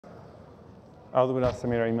أعوذ بالله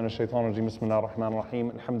السميع العليم من الشيطان الرجيم بسم الله الرحمن الرحيم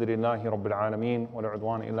الحمد لله رب العالمين ولا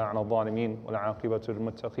عدوان إلا على الظالمين ولا عاقبة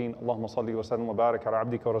للمتقين اللهم صل وسلم وبارك على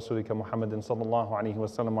عبدك ورسولك محمد صلى الله عليه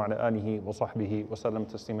وسلم وعلى آله وصحبه وسلم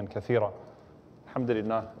تسليما كثيرا.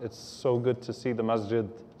 Alhamdulillah, it's so good to see the masjid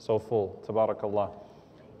so full. Tabarakallah.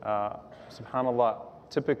 Subhanallah,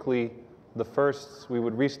 typically the firsts we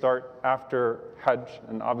would restart after Hajj,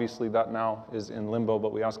 and obviously that now is in limbo,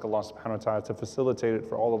 but we ask Allah subhanahu wa ta'ala to facilitate it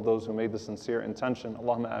for all of those who made the sincere intention.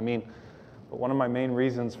 Allahumma ameen. But one of my main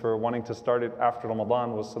reasons for wanting to start it after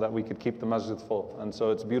Ramadan was so that we could keep the masjid full. And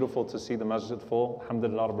so it's beautiful to see the masjid full.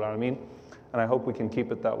 Alhamdulillah Rabbil Alameen. And I hope we can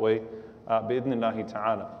keep it that way. Bi'idhnillahi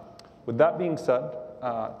ta'ala. With that being said,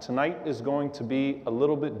 tonight is going to be a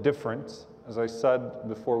little bit different, as I said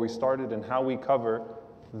before we started, in how we cover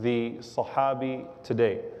the Sahabi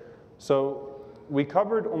today. So we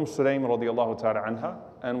covered Sulaym radiallahu ta'ala anha,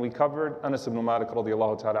 and we covered Anas ibn Malik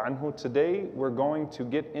radiallahu ta'ala anhu. Today we're going to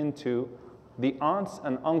get into the aunts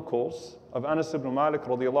and uncles of Anas ibn Malik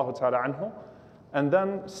radiallahu ta'ala anhu, and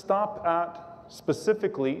then stop at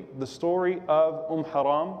specifically the story of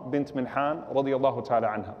Haram bint Milhan radiallahu ta'ala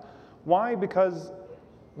anha. Why? Because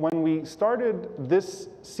when we started this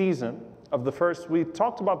season of the first, we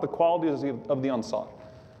talked about the qualities of the Ansar.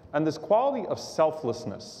 And this quality of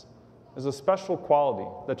selflessness is a special quality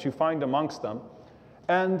that you find amongst them.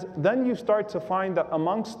 And then you start to find that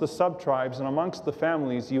amongst the sub-tribes and amongst the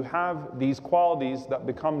families, you have these qualities that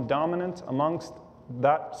become dominant amongst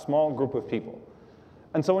that small group of people.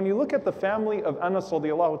 And so when you look at the family of Anas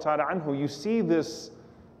radiallahu ta'ala anhu, you see this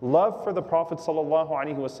love for the Prophet sallallahu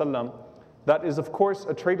alaihi wasallam that is of course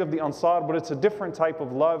a trait of the Ansar, but it's a different type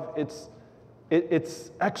of love.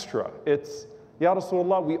 It's extra. It's, Ya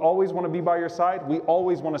Rasulullah, we always want to be by your side. We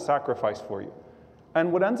always want to sacrifice for you.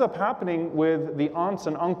 And what ends up happening with the aunts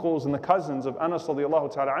and uncles and the cousins of Anas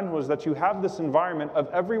radiallahu ta'ala anhu is that you have this environment of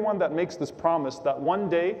everyone that makes this promise that one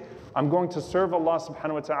day I'm going to serve Allah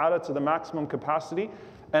subhanahu wa ta'ala to the maximum capacity,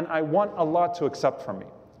 and I want Allah to accept from me.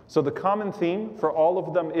 So the common theme for all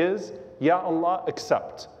of them is, Ya Allah,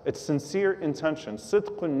 accept. It's sincere intention,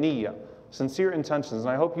 sidqun niyyah. Sincere intentions, and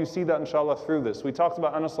I hope you see that inshallah through this. We talked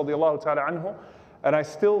about Anas radiallahu ta'ala anhu, and I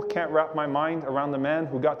still can't wrap my mind around the man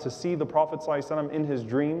who got to see the Prophet ﷺ in his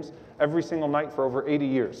dreams every single night for over 80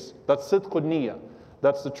 years. That's sidqud niyyah.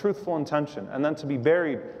 That's the truthful intention. And then to be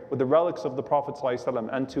buried with the relics of the Prophet ﷺ,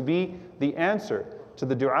 and to be the answer to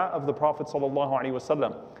the dua of the Prophet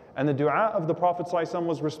ﷺ. And the dua of the Prophet ﷺ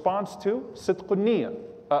was response to sidqud niyyah,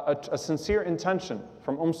 a sincere intention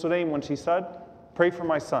from Sulaym when she said, pray for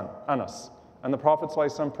my son, Anas. And the Prophet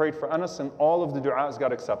ﷺ prayed for Anas, and all of the du'as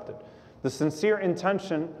got accepted. The sincere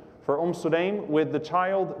intention for Sulaym with the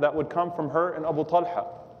child that would come from her and Abu Talha,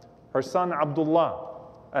 her son Abdullah.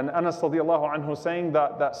 And Anas radiallahu anhu saying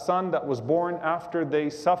that that son that was born after they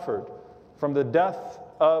suffered from the death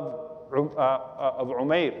of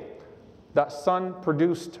Umayr, that son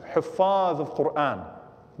produced huffaz of Quran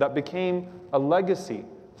that became a legacy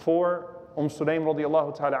for Sulaym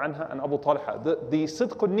radiallahu ta'ala anha and Abu Talha. The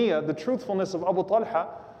sidqun niyyah, the truthfulness of Abu Talha,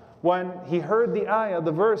 when he heard the ayah,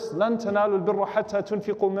 the verse, لَن تَنَالُوا الْبِرَّ حَتَّى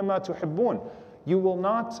تُنْفِقُوا مِمَّا تُحِبُّونَ. You will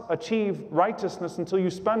not achieve righteousness until you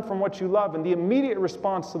spend from what you love. And the immediate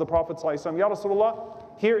response to the Prophet ﷺ, Ya Rasulullah,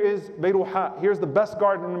 here is Bayruha, here's the best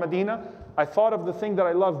garden in Medina. I thought of the thing that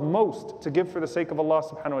I love most to give for the sake of Allah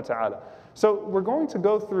subhanahu wa ta'ala. So we're going to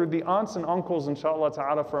go through the aunts and uncles inshallah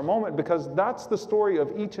ta'ala for a moment, because that's the story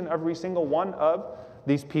of each and every single one of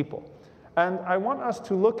these people. And I want us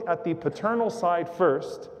to look at the paternal side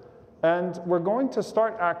first, and we're going to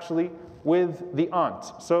start actually with the aunt.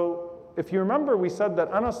 So if you remember, we said that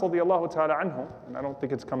Anas radiallahu ta'ala anhu, and I don't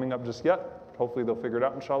think it's coming up just yet, hopefully they'll figure it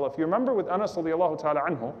out inshallah. If you remember with Anas radiallahu ta'ala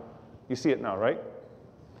anhu, you see it now, right?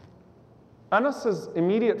 Anas's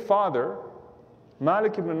immediate father,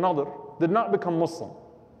 Malik ibn Nadr, did not become Muslim,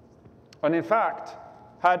 and in fact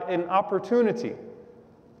had an opportunity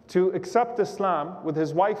to accept Islam with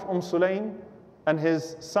his wife Sulaym and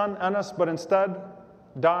his son Anas, but instead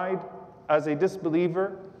died as a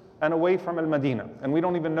disbeliever and away from Al-Madinah, and we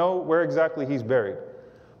don't even know where exactly he's buried.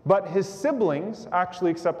 But his siblings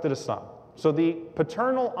actually accepted Islam. So the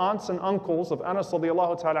paternal aunts and uncles of Anas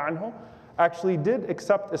radiallahu ta'ala anhu actually did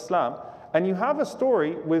accept Islam, and you have a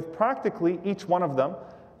story with practically each one of them.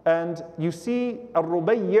 And you see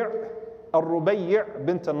Al-Rubayyi'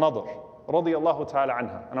 bint al-Nadr radiyallahu ta'ala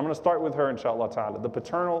anha. And I'm going to start with her inshallah ta'ala, the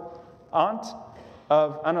paternal aunt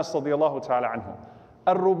of Anas radiyallahu ta'ala anhu.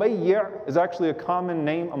 Al-Rubayyi' is actually a common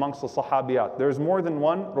name amongst the Sahabiyat. There's more than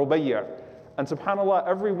one Rubayyi'. And subhanAllah,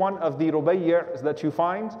 every one of the Rubayyi's that you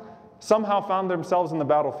find somehow found themselves in the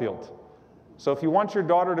battlefield. So if you want your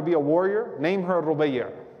daughter to be a warrior, name her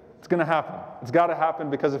Rubayya. It's going to happen. It's got to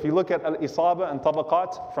happen, because if you look at Al-Isaba and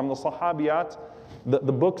Tabaqat from the Sahabiyat,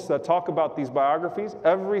 the books that talk about these biographies,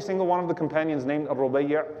 every single one of the companions named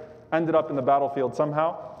Rubayya ended up in the battlefield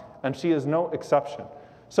somehow, and she is no exception.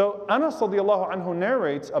 So Anas radiallahu anhu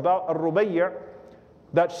narrates about Rubayya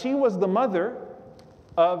that she was the mother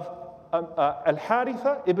of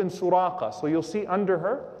Al-Haritha ibn Suraqa. So you'll see under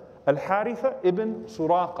her, Al-Haritha ibn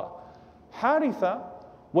Suraqa. Haritha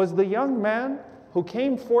was the young man who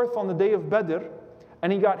came forth on the day of Badr, and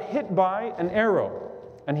he got hit by an arrow,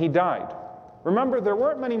 and he died. Remember, there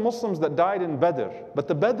weren't many Muslims that died in Badr, but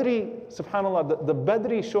the Badri, subhanAllah, the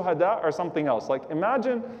Badri shuhada are something else. Like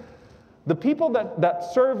imagine the people that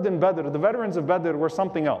served in Badr, the veterans of Badr were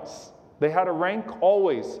something else. They had a rank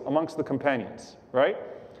always amongst the companions, right?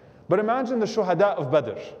 But imagine the shuhada of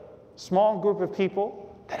Badr, small group of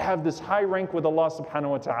people that have this high rank with Allah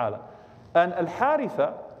subhanahu wa ta'ala. And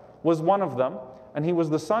Al-Haritha was one of them, and he was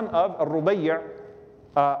the son of Al-Rubayya,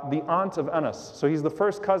 the aunt of Anas. So he's the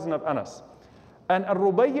first cousin of Anas. And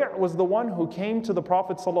Al-Rubayya was the one who came to the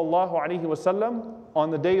Prophet sallallahu alaihi wasallam on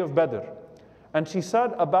the day of Badr. And she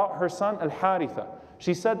said about her son Al-Haritha,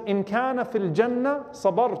 she said, "In kana fil jannah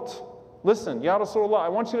sabart." Listen, Ya Rasulullah, I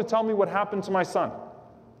want you to tell me what happened to my son.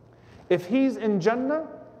 If he's in Jannah,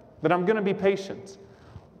 then I'm going to be patient.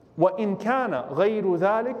 وَإِن كَانَ غَيْرُ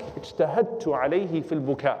ذَلِكَ اجْتَهَدْتُ عَلَيْهِ فِي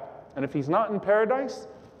الْبُكَاءِ. And if he's not in paradise,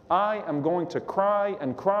 I am going to cry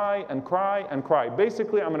and cry and cry and cry.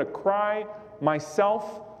 Basically, I'm going to cry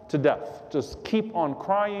myself to death. Just keep on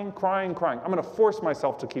crying, crying, crying. I'm going to force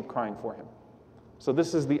myself to keep crying for him. So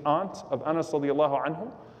this is the aunt of Anas radiallahu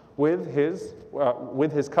anhu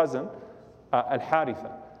with his cousin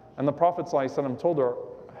Al-Haritha. And the Prophet ﷺ told her,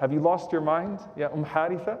 "Have you lost your mind, Ya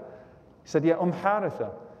Haritha?" He said, "Ya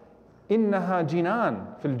Haritha, innaha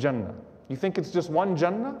jinan fil jannah." You think it's just one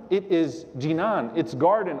Jannah? It is jinan. It's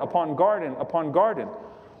garden upon garden upon garden.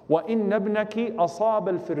 وَإِنَّ ابْنَكِ أَصَابَ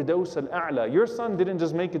الْفِرْدَوْسَ الْأَعْلَى. Your son didn't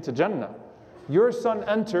just make it to Jannah. Your son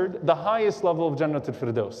entered the highest level of Jannah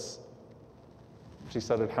al-Firdaus. She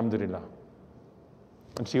said, Alhamdulillah.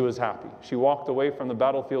 And she was happy. She walked away from the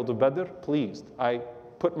battlefield of Badr pleased. I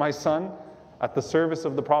put my son at the service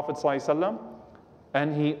of the Prophet ﷺ,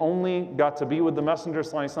 and he only got to be with the Messenger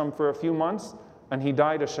ﷺ for a few months, and he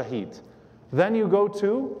died a shaheed. Then you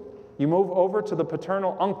move over to the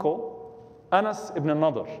paternal uncle, Anas ibn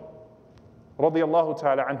Nadr, radiyallahu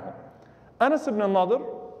ta'ala anhu. Anas ibn Nadr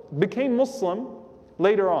became Muslim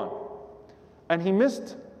later on, and he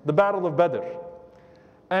missed the battle of Badr.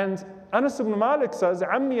 And Anas ibn Malik says,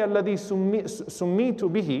 "Ammi alladhi summitu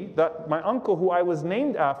bihi," that my uncle who I was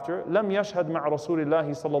named after, lam yashhad ma'a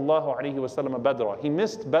Rasulillahi sallallahu alayhi wa sallam Badra. He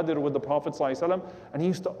missed Badr with the Prophet sallallahu alayhi wa sallam, and he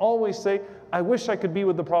used to always say, "I wish I could be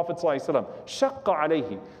with the Prophet sallallahu alayhi wa sallam." Shaqqa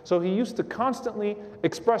alayhi. So he used to constantly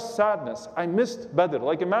express sadness. I missed Badr.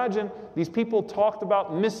 Like imagine these people talked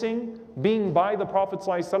about missing being by the Prophet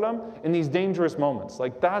sallallahu alayhi wa sallam in these dangerous moments.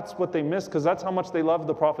 Like that's what they missed, because that's how much they loved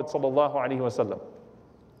the Prophet sallallahu alayhi wa sallam.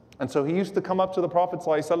 And so he used to come up to the Prophet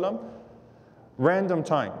ﷺ random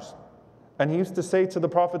times. And he used to say to the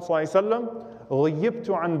Prophet ﷺ, غَيِّبْتُ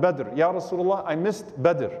عَنْ بَدْرٍ. Ya Rasulullah, I missed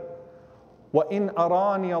Badr. وَإِنْ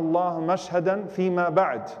أَرَانِيَ اللَّهُ مَشْهَدًا فِي مَا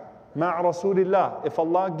بَعْدٍ مَعَ رَسُولِ اللَّهِ. If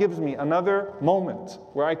Allah gives me another moment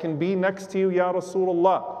where I can be next to you, Ya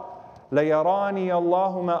Rasulullah, لَيَرَانِيَ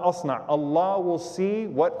اللَّهُ مَا أَصْنَعُ. Allah will see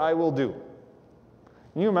what I will do.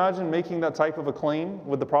 Can you imagine making that type of a claim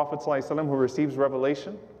with the Prophet ﷺ who receives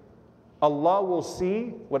revelation? Allah will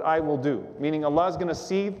see what I will do. Meaning Allah is going to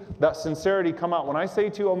see that sincerity come out. When I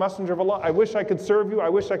say to you, O Messenger of Allah, I wish I could serve you, I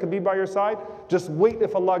wish I could be by your side, just wait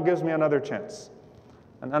if Allah gives me another chance.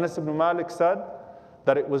 And Anas ibn Malik said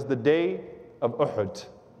that it was the day of Uhud.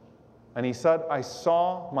 And he said, I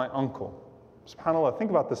saw my uncle. SubhanAllah,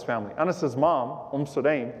 think about this family. Anas's mom,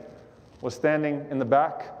 Sulaim, was standing in the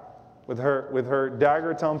back with her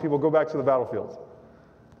dagger telling people, go back to the battlefield.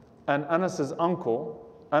 And Anas's uncle,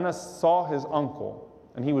 Anas saw his uncle,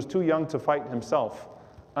 and he was too young to fight himself.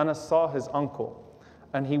 Anas saw his uncle,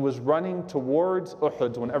 and he was running towards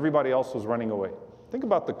Uhud when everybody else was running away. Think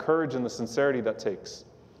about the courage and the sincerity that takes.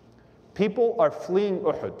 People are fleeing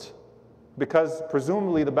Uhud because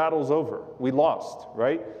presumably the battle's over. We lost,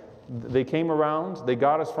 right? They came around, they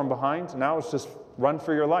got us from behind. Now it's just run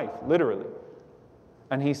for your life, literally.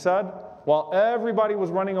 And he said, while everybody was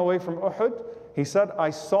running away from Uhud, he said,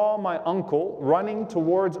 I saw my uncle running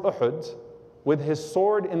towards Uhud with his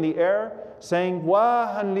sword in the air, saying,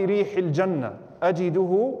 Wahan li rihil jannah.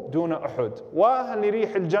 أجده دون أحد وهل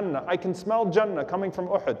لريح الجنة. I can smell Jannah coming from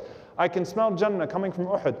Uhud. I can smell Jannah coming from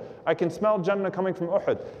Uhud. I can smell Jannah coming from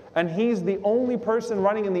Uhud. And he's the only person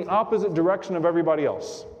running in the opposite direction of everybody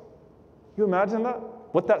else. You imagine that?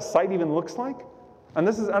 What that sight even looks like? And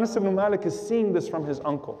this is Anas ibn Malik is seeing this from his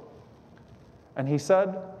uncle. And he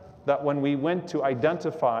said that when we went to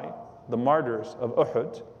identify the martyrs of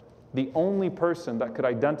Uhud, the only person that could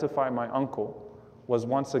identify my uncle was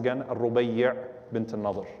once again Rubayya' bint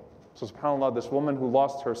al-Nadr. So subhanAllah, this woman who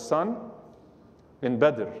lost her son in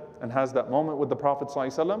Badr and has that moment with the Prophet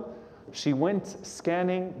ﷺ, she went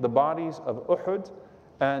scanning the bodies of Uhud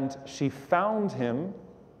and she found him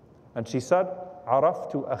and she said,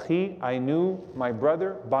 Araftu akhi, I knew my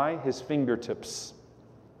brother by his fingertips.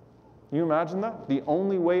 Can you imagine that? The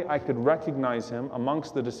only way I could recognize him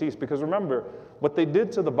amongst the deceased, because remember, what they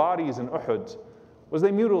did to the bodies in Uhud was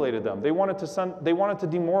they mutilated them. They wanted to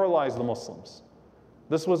demoralize the Muslims.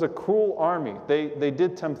 This was a cruel army. They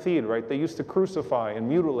did tamthil, right? They used to crucify and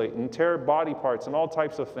mutilate and tear body parts and all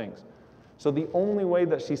types of things. So the only way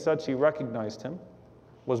that she said she recognized him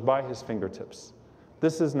was by his fingertips.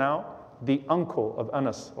 This is now the uncle of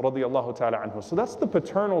Anas radiallahu ta'ala anhu. So that's the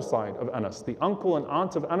paternal side of Anas, the uncle and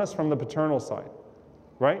aunt of Anas from the paternal side,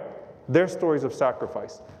 right? Their stories of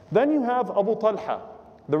sacrifice. Then you have Abu Talha,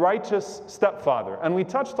 the righteous stepfather. And we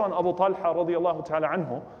touched on Abu Talha radiallahu ta'ala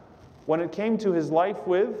anhu when it came to his life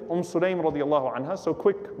with Sulaym radiallahu anha. So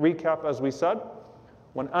quick recap, as we said,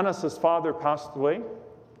 when Anas's father passed away,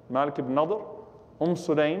 Malik ibn Nadr,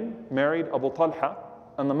 Sulaym married Abu Talha,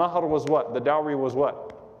 and the mahar was what? The dowry was what?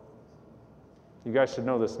 You guys should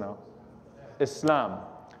know this now. Islam.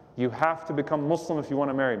 You have to become Muslim if you want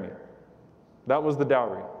to marry me. That was the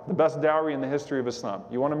dowry. The best dowry in the history of Islam.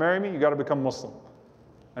 You want to marry me? You got to become Muslim.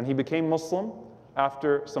 And he became Muslim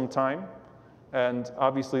after some time. And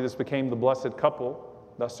obviously this became the blessed couple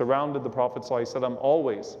that surrounded the Prophet ﷺ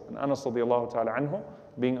always. And Anas radiallahu ta'ala anhu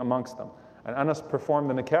being amongst them. And Anas performed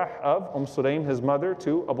the nikah of Sulaym, his mother,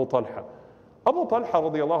 to Abu Talha. Abu Talha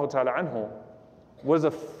radiallahu ta'ala anhu was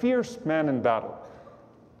a fierce man in battle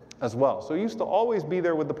as well. So he used to always be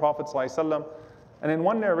there with the Prophet ﷺ. And in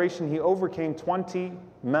one narration, he overcame 20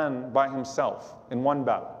 men by himself in one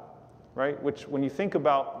battle, right? Which when you think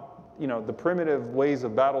about, the primitive ways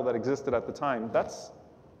of battle that existed at the time, that's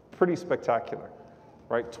pretty spectacular,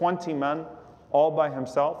 right? 20 men all by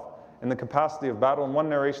himself in the capacity of battle. In one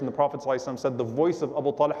narration, the Prophet ﷺ said, the voice of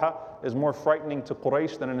Abu Talha is more frightening to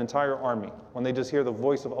Quraysh than an entire army when they just hear the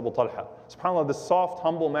voice of Abu Talha. SubhanAllah, this soft,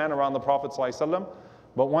 humble man around the Prophet ﷺ,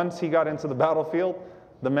 but once he got into the battlefield,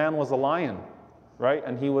 the man was a lion, right?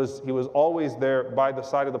 And he was always there by the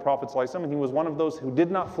side of the Prophet ﷺ, and he was one of those who did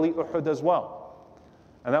not flee Uhud as well.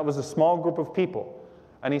 And that was a small group of people.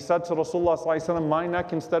 And he said to Rasulullah ﷺ, my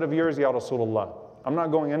neck instead of yours, Ya Rasulullah. I'm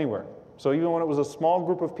not going anywhere. So even when it was a small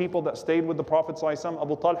group of people that stayed with the Prophet ﷺ,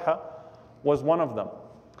 Abu Talha was one of them.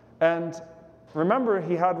 And remember,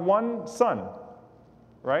 he had one son,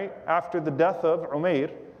 right? After the death of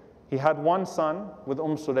Umair, he had one son with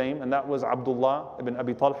Sulaym, and that was Abdullah ibn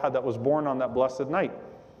Abi Talha, that was born on that blessed night.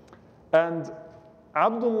 And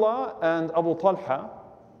Abdullah and Abu Talha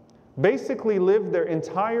basically lived their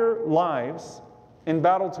entire lives in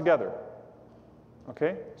battle together.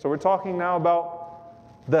 Okay? So we're talking now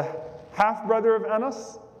about the half-brother of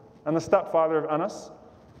Anas and the stepfather of Anas,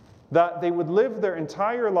 that they would live their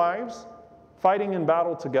entire lives fighting in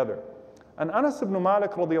battle together. And Anas ibn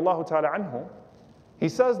Malik radiallahu ta'ala anhu, he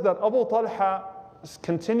says that Abu Talha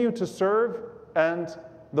continued to serve, and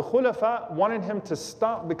the Khulafa wanted him to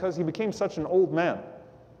stop because he became such an old man.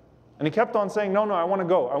 And he kept on saying, no, I want to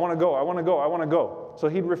go, I want to go, I want to go, I want to go. So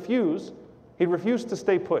he'd refuse to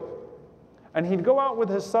stay put. And he'd go out with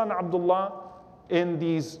his son Abdullah in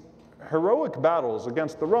these heroic battles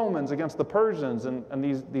against the Romans, against the Persians,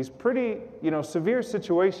 and these pretty severe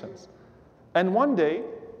situations. And one day,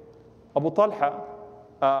 Abu Talha,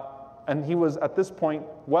 and he was at this point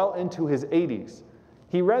well into his 80s,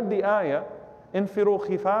 he read the ayah, انفروا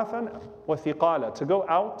خفافا وثقالا, to go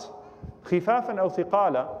out. خفافا أو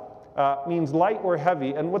ثقالا means light or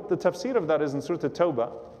heavy, and what the tafsir of that is in Surah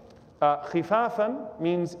At-Tawbah, khifafan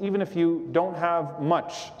means even if you don't have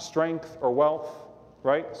much strength or wealth,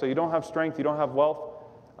 right? So you don't have strength, you don't have wealth,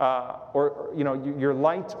 or you're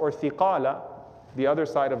light, or thiqala, the other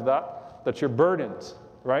side of that you're burdened,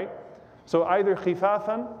 right? So either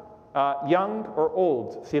khifafan, young, or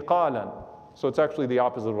old, thiqalan. So it's actually the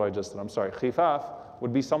opposite of what I just said, I'm sorry. Khifaf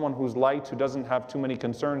would be someone who's light, who doesn't have too many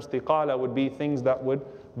concerns. Thiqala would be things that would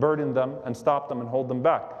burden them and stop them and hold them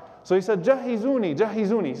back. So he said, Jahizuni,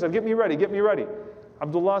 Jahizuni. He said, get me ready, get me ready.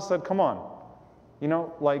 Abdullah said, come on. You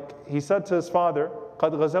know, like he said to his father,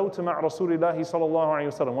 قَدْ غَزَوْتُ مَعْ رَسُولِ اللَّهِ صَلَى اللَّهُ عَلَيْهِ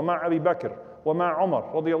وَسَلَّمَ وَمَعْ أَبِي بَكْرٍ وَمَعْ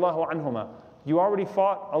عُمَرٍ رَضِيَ اللَّهُ عَنْهُمَا. You already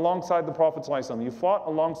fought alongside the Prophet ﷺ. You fought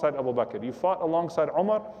alongside Abu Bakr. You fought alongside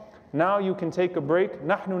Omar. Now you can take a break.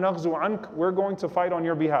 نَحْنُ نَغْزُ عَنْكَ. We're going to fight on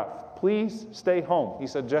your behalf. Please stay home. He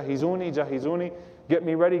said, جَهِزُونِي جَهِزُونِي. Get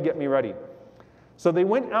me ready, get me ready. So they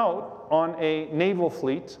went out on a naval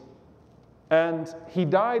fleet, and he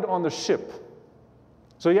died on the ship.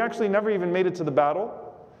 So he actually never even made it to the battle.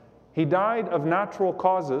 He died of natural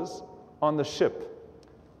causes on the ship.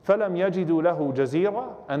 فَلَمْ يَجِدُوا لَهُ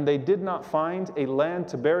جَزِيرًا. And they did not find a land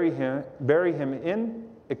to bury him in,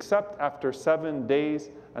 except after 7 days.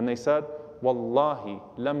 And they said, وَاللَّهِ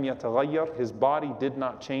لَمْ يَتَغَيَّرْ. His body did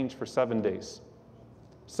not change for 7 days.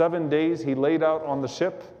 7 days he laid out on the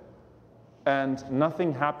ship, and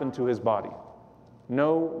nothing happened to his body.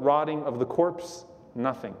 No rotting of the corpse,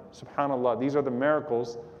 nothing. SubhanAllah, these are the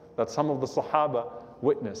miracles that some of the Sahaba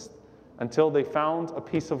witnessed, until they found a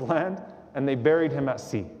piece of land and they buried him at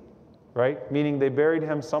sea, right? Meaning they buried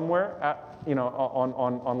him somewhere at,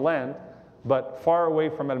 on land, but far away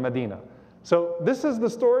from Al-Madinah. So this is the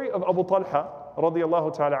story of Abu Talha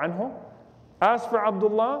radiyallahu ta'ala anhu. As for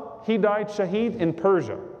Abdullah, he died shaheed in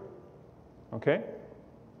Persia. Okay?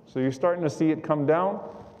 So you're starting to see it come down.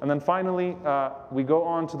 And then finally, we go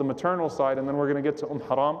on to the maternal side, and then we're going to get to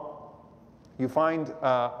Haram. You find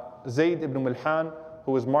Zayd ibn Milhan,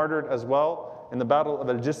 who was martyred as well in the battle of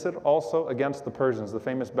Al-Jisr, also against the Persians, the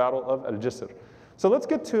famous battle of Al-Jisr. So let's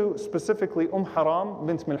get to specifically Haram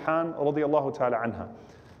bint Milhan radiyallahu ta'ala anha.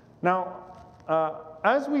 Now,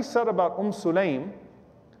 as we said about Sulaim,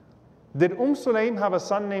 did Sulaim have a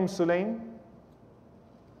son named Sulaim?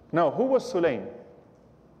 No, who was Sulaim?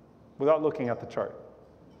 Without looking at the chart.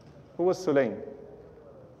 Who was Sulaim?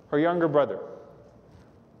 Her younger brother.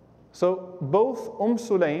 So both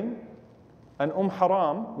Sulaim and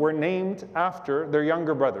Haram were named after their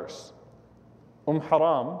younger brothers.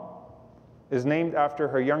 Haram is named after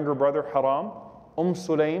her younger brother Haram.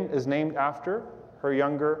 Sulaim is named after her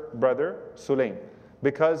younger brother Sulaim,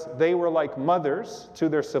 because they were like mothers to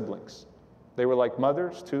their siblings. They were like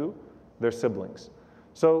mothers to their siblings.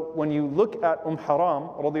 So when you look at Haram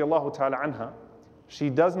radiyallahu ta'ala anha, she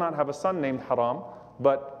does not have a son named Haram,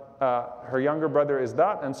 but her younger brother is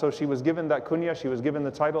that, and so she was given that kunya, she was given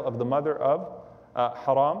the title of the mother of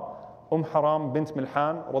Haram. Haram bint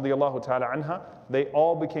Milhan radiyallahu ta'ala anha, they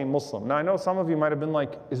all became Muslim. Now I know some of you might have been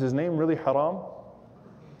like, is his name really Haram?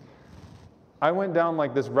 I went down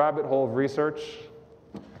like this rabbit hole of research,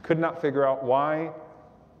 could not figure out why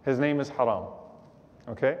his name is Haram.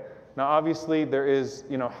 Okay? Now obviously there is,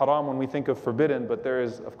 haram when we think of forbidden, but there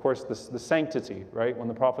is of course the sanctity, right? When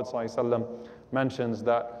the Prophet ﷺ mentions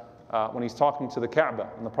that when he's talking to the Kaaba,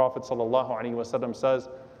 and the Prophet ﷺ says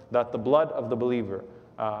that the blood of the believer,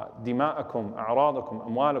 dima'akum, a'radakum,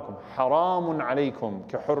 amwalakum, haramun alaykum,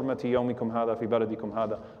 ka hurmati yawmikum hada fi baladikum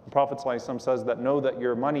hada. The Prophet ﷺ says that know that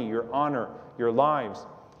your money, your honor, your lives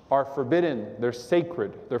are forbidden, they're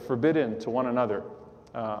sacred, they're forbidden to one another.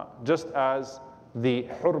 Just as the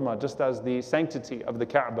hurma, just as the sanctity of the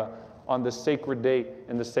Kaaba on this sacred day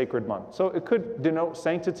in the sacred month. So it could denote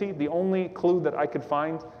sanctity. The only clue that I could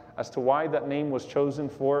find as to why that name was chosen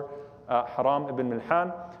for Haram ibn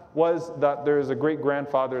Milhan was that there is a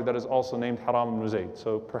great-grandfather that is also named Haram ibn Zayd.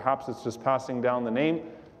 So perhaps it's just passing down the name.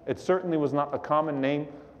 It certainly was not a common name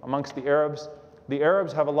amongst the Arabs. The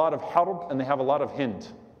Arabs have a lot of Harb and they have a lot of Hind.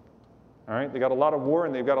 All right, they got a lot of war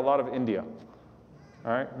and they've got a lot of India.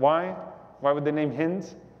 All right, why? Why would they name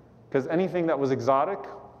Hind? Because anything that was exotic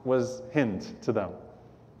was Hind to them.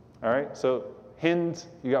 All right, so Hind,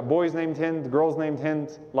 you got boys named Hind, girls named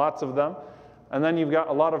Hind, lots of them. And then you've got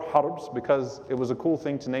a lot of Harbs, because it was a cool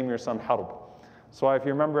thing to name your son Harb. So if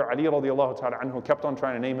you remember, Ali radiallahu ta'ala anhu kept on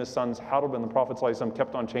trying to name his sons Harb, and the Prophet ﷺ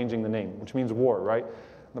kept on changing the name, which means war, right?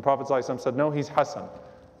 And the Prophet ﷺ said, no, he's Hassan.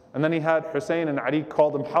 And then he had Hussein, and Ali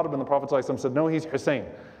called him Harb, and the Prophet ﷺ said, no, he's Hussein.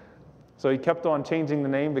 So he kept on changing the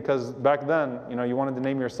name, because back then, you wanted to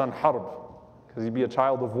name your son Harb, because he'd be a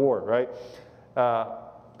child of war, right?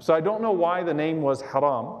 So I don't know why the name was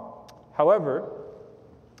Haram. However,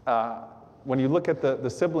 when you look at the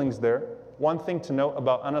siblings there, one thing to note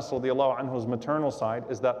about Anas radiallahu anhu's maternal side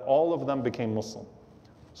is that all of them became Muslim.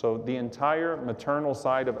 So the entire maternal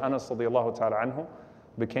side of Anas radiallahu ta'ala anhu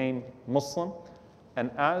became Muslim. And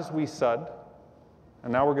as we said,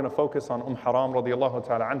 and now we're going to focus on Haram radiallahu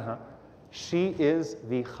ta'ala anha, she is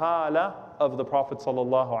the khala of the Prophet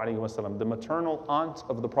sallallahu alaihi wasallam, the maternal aunt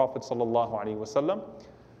of the Prophet sallallahu alaihi wasallam.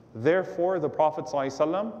 Therefore, the Prophet sallallahu alaihi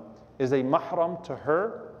wasallam is a mahram to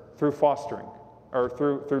her through fostering, or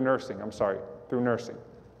through nursing, through nursing.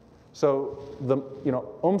 So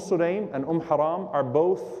Sulaim and Haram are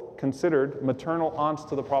both considered maternal aunts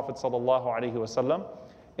to the Prophet sallallahu alaihi wasallam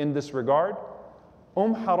in this regard.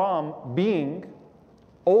 Haram, being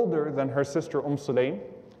older than her sister Sulaim,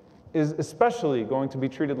 is especially going to be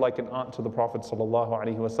treated like an aunt to the Prophet sallallahu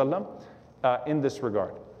alaihi wasallam in this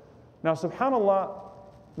regard. Now, subhanAllah,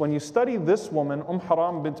 when you study this woman,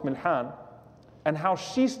 Haram bint Milhan, and how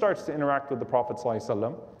she starts to interact with the Prophet sallallahu alaihi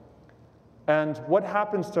wasallam, and what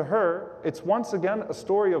happens to her, it's once again a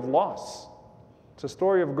story of loss. It's a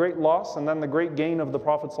story of great loss and then the great gain of the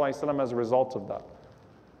Prophet ﷺ as a result of that.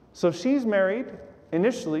 So she's married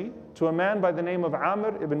initially to a man by the name of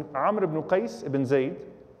Amr ibn Qais ibn Zayd,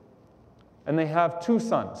 and they have 2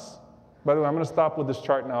 sons. By the way, I'm going to stop with this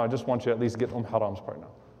chart now. I just want you to at least get Haram's part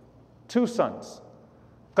now. 2 sons,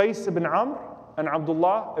 Qais ibn Amr and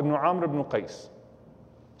Abdullah ibn Amr ibn Qais.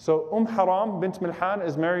 So Haram bint Milhan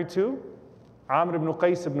is married to Amr ibn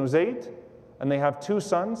Qais ibn Zayd, and they have 2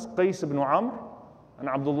 sons, Qais ibn Amr and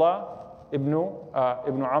Abdullah ibn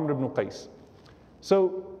Amr ibn Qais.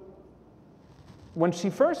 So when she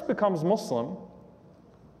first becomes Muslim,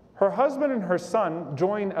 her husband and her son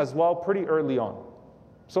join as well pretty early on.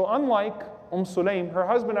 So unlike Sulaim, her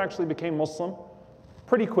husband actually became Muslim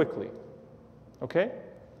pretty quickly. Okay?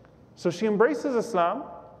 So she embraces Islam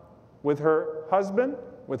with her husband,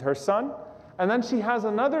 with her son, and then she has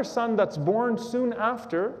another son that's born soon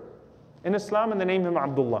after in Islam, and they name him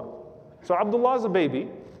Abdullah. So Abdullah is a baby.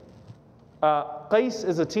 Qais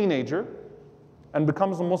is a teenager and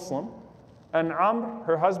becomes a Muslim. And Amr,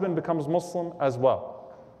 her husband, becomes Muslim as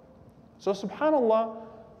well. So subhanAllah,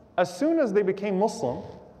 as soon as they became Muslim,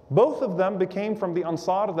 both of them became from the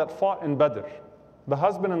Ansar that fought in Badr, the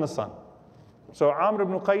husband and the son. So Amr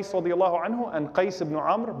ibn Qais radiallahu anhu and Qais ibn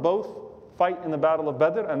Amr both fight in the Battle of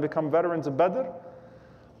Badr and become veterans of Badr.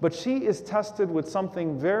 But she is tested with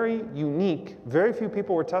something very unique. Very few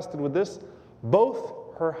people were tested with this.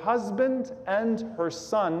 Both her husband and her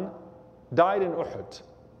son died in Uhud.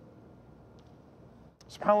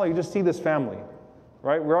 SubhanAllah, you just see this family,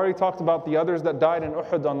 right? We already talked about the others that died in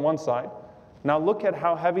Uhud on one side. Now look at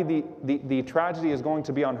how heavy the tragedy is going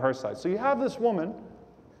to be on her side. So you have this woman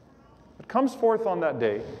that comes forth on that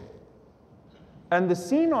day. And the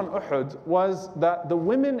scene on Uhud was that the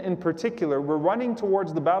women in particular were running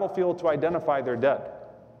towards the battlefield to identify their dead.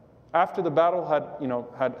 After the battle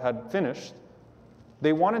had finished,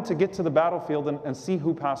 they wanted to get to the battlefield and see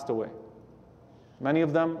who passed away. Many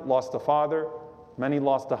of them lost a father, many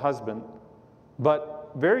lost a husband,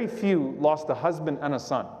 but very few lost a husband and a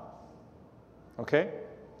son. Okay?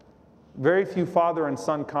 Very few father and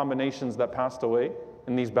son combinations that passed away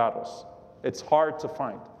in these battles. It's hard to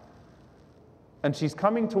find. And she's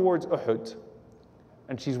coming towards Uhud,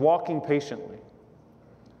 and she's walking patiently.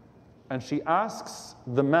 And she asks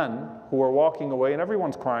the men who are walking away, and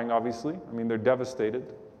everyone's crying, obviously. I mean, they're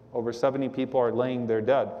devastated. Over 70 people are laying there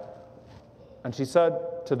dead. And she said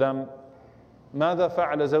to them, ماذا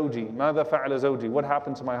فعل زوجي? ماذا فعل زوجي? What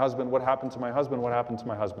happened to my husband? What happened to my husband? What happened to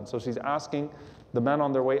my husband? So she's asking the men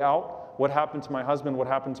on their way out, what happened to my husband? What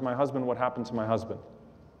happened to my husband? What happened to my husband?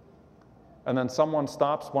 And then someone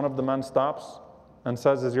stops, one of the men stops, and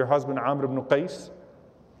says, is your husband Amr ibn Qais?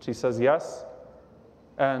 She says, yes.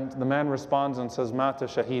 And the man responds and says, Mata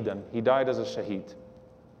shahidan. He died as a shaheed.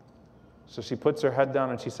 So she puts her head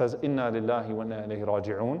down and she says, Inna lillahi wa inna ilayhi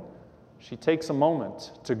raji'un. She takes a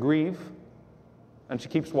moment to grieve, and she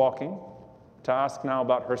keeps walking to ask now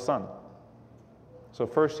about her son. So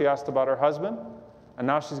first she asked about her husband, and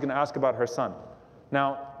now she's going to ask about her son.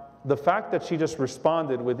 Now, the fact that she just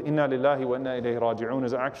responded with Inna lillahi wa inna ilayhi raji'un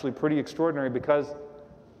is actually pretty extraordinary, because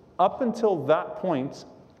up until that point,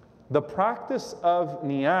 the practice of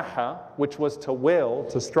niyaha, which was to wail,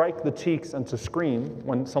 to strike the cheeks and to scream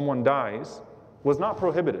when someone dies, was not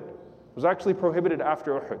prohibited. It was actually prohibited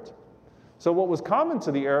after Uhud. So what was common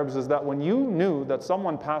to the Arabs is that when you knew that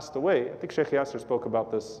someone passed away, I think Sheikh Yasser spoke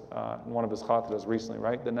about this in one of his khatiras recently,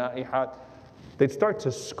 right? The na'ihat, they'd start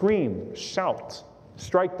to scream, shout,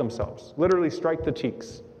 strike themselves, literally strike the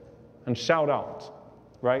cheeks and shout out,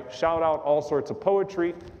 right? Shout out all sorts of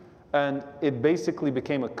poetry, and it basically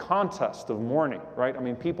became a contest of mourning, right? I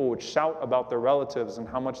mean, people would shout about their relatives and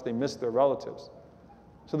how much they missed their relatives.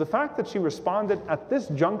 So the fact that she responded at this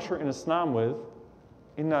juncture in Islam with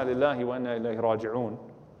Inna lillahi wa inna ilayhi raji'un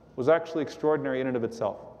was actually extraordinary in and of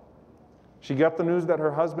itself. She got the news that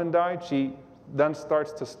her husband died. She then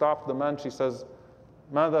starts to stop the men. She says,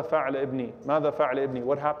 ماذا فعل ابني? ماذا فعل ابني?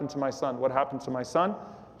 What happened to my son? What happened to my son?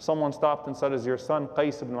 Someone stopped and said, is your son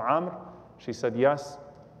Qais ibn Amr? She said, yes.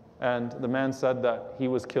 And the man said that he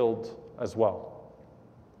was killed as well.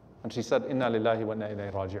 And she said, Inna lillahi wa inna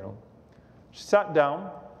ilayhi raji'un. She sat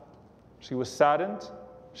down, she was saddened,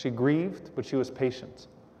 she grieved, but she was patient.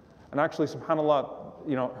 And actually,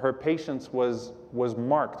 subhanAllah, her patience was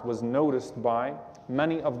marked, was noticed by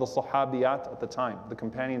many of the sahabiyat at the time, the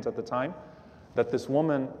companions at the time, that this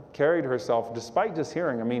woman carried herself, despite just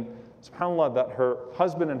hearing, subhanAllah, that her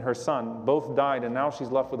husband and her son both died and now she's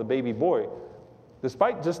left with a baby boy.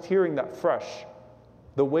 Despite just hearing that fresh,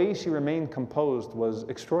 the way she remained composed was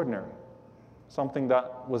extraordinary, something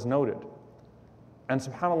that was noted. And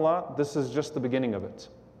subhanAllah, this is just the beginning of it.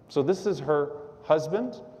 So this is her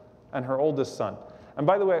husband and her oldest son. And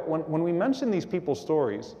by the way, when we mention these people's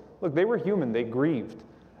stories, look, they were human, they grieved.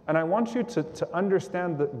 And I want you to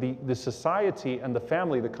understand the society and the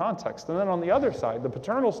family, the context. And then on the other side, the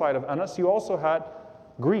paternal side of Anas, you also had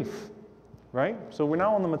grief, right? So we're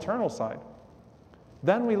now on the maternal side.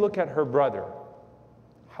 Then we look at her brother,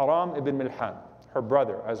 Haram ibn Milhan, her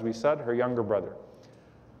brother, as we said, her younger brother.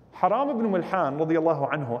 Haram ibn Milhan,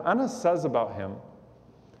 radiallahu anhu, Anas says about him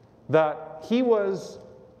that he was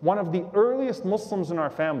one of the earliest Muslims in our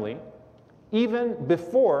family, even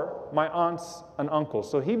before my aunts and uncles.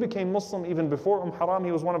 So he became Muslim even before Haram.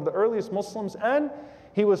 He was one of the earliest Muslims, and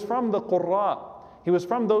he was from the Qurra. He was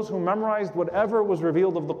from those who memorized whatever was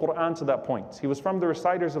revealed of the Quran to that point. He was from the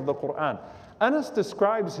reciters of the Quran. Anas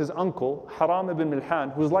describes his uncle, Haram ibn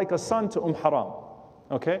Milhan, who was like a son to Haram.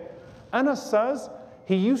 Okay? Anas says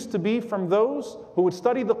he used to be from those who would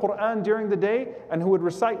study the Quran during the day and who would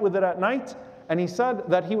recite with it at night. And he said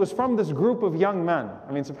that he was from this group of young men.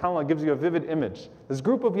 SubhanAllah, gives you a vivid image. This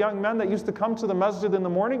group of young men that used to come to the masjid in the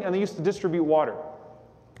morning and they used to distribute water.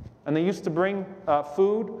 And they used to bring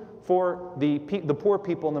food for the poor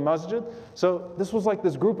people in the masjid. So this was like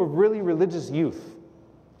this group of really religious youth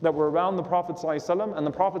that were around the Prophet ﷺ, and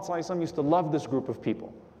the Prophet ﷺ used to love this group of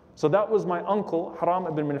people. So that was my uncle, Haram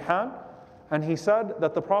ibn Milhan, and he said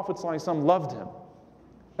that the Prophet ﷺ loved him.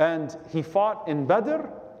 And he fought in Badr,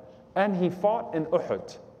 and he fought in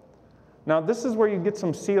Uhud. Now this is where you get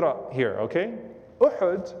some seerah here, okay?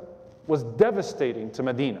 Uhud was devastating to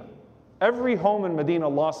Medina. Every home in Medina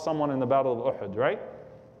lost someone in the Battle of Uhud, right?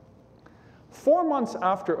 4 months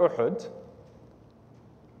after Uhud,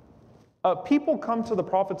 people come to the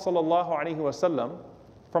Prophet ﷺ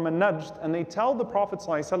from a Najd, and they tell the Prophet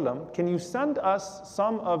ﷺ, can you send us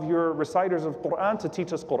some of your reciters of Quran to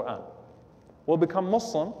teach us Quran? We'll become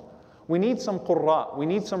Muslim. We need some Qurra. We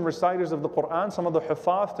need some reciters of the Quran, some of the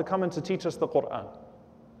Hufath to come and to teach us the Quran.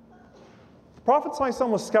 The Prophet ﷺ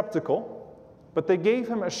was skeptical, but they gave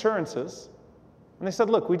him assurances. And they said,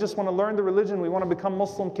 look, we just want to learn the religion. We want to become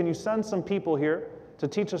Muslim. Can you send some people here to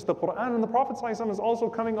teach us the Quran? And the Prophet ﷺ is also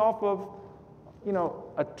coming off of,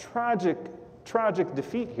 a tragic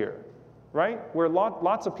defeat here, right? Where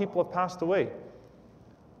lots of people have passed away.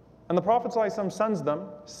 And the Prophet ﷺ sends them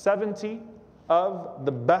 70 of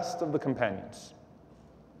the best of the companions.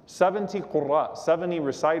 70 Qurra, 70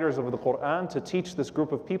 reciters of the Quran to teach this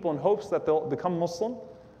group of people in hopes that they'll become Muslim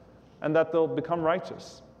and that they'll become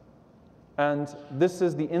righteous. And this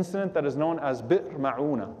is the incident that is known as Bi'r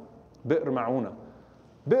Ma'una. Bi'r Ma'una.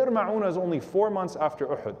 Bi'r Ma'una is only 4 months after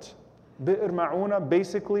Uhud. Bi'r Ma'una,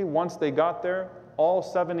 basically, once they got there, all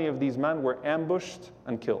 70 of these men were ambushed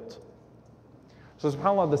and killed. So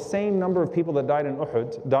subhanAllah, the same number of people that died in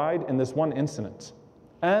Uhud died in this one incident.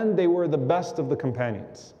 And they were the best of the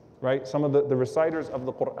companions, right? Some of the reciters of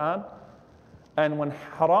the Quran. And when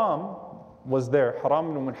Haram was there,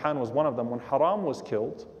 Haram ibn Milhan was one of them. When Haram was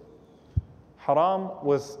killed, Haram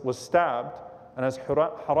was stabbed. And as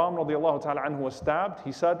Haram radiallahu ta'ala anhu was stabbed,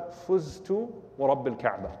 he said, Fuztu wa Rabbil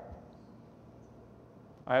Kaaba.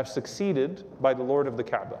 I have succeeded by the Lord of the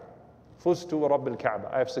Kaaba. Fuztu wa Rabbil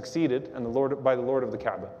Kaaba. I have succeeded by the Lord of the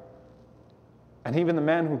Kaaba. And even the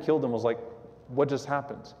man who killed him was like, what just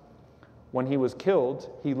happened? When he was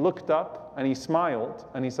killed, he looked up and he smiled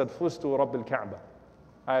and he said, Fuztu wa Rabbil Kaaba.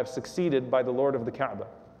 I have succeeded by the Lord of the Kaaba.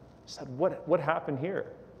 He said, what happened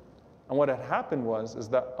here? And what had happened is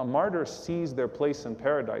that a martyr sees their place in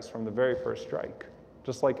paradise from the very first strike.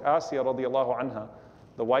 Just like Asiyah radiallahu anha,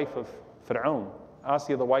 the wife of Fir'aun,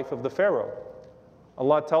 Asiyah, the wife of the Pharaoh.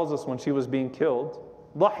 Allah tells us when she was being killed,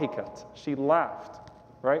 ضحكت, she laughed,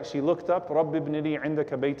 right? She looked up, رَبِّ ابْنِ لِي عِنْدَكَ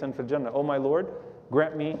بَيْتًا فِي الْجَنَّةِ, oh my Lord,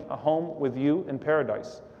 grant me a home with you in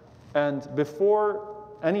paradise. And before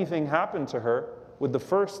anything happened to her, with the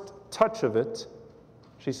first touch of it,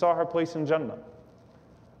 she saw her place in Jannah.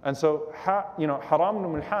 And so, Haram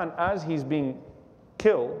ibn Milhan, as he's being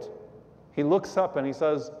killed, he looks up and he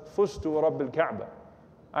says, Fustu Rabbil Kaaba.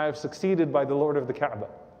 I have succeeded by the Lord of the Kaaba.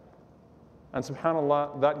 And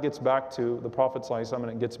subhanAllah, that gets back to the Prophet ﷺ, and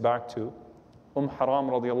it gets back to Haram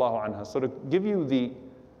radiallahu anha. So to give you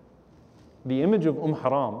the image of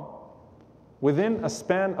Haram, within a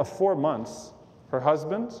span of 4 months, her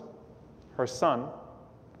husband, her son,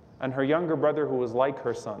 and her younger brother who was like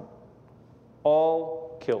her son,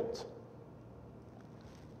 all killed.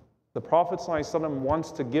 The Prophet ﷺ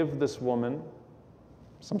wants to give this woman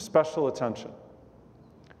some special attention,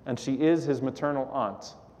 and she is his maternal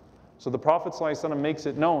aunt. So the Prophet ﷺ makes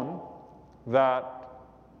it known that,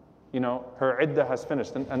 her iddah has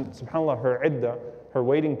finished. And subhanAllah, her iddah, her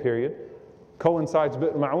waiting period, coincides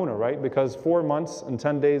with Ma'una, right? Because 4 months and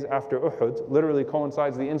 10 days after Uhud literally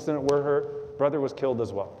coincides the incident where her brother was killed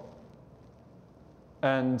as well.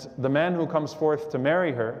 And the man who comes forth to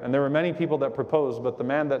marry her, and there were many people that proposed, but the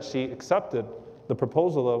man that she accepted the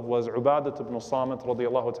proposal of was Ubadah ibn Samit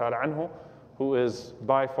radiallahu ta'ala anhu, who is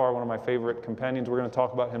by far one of my favorite companions. We're going to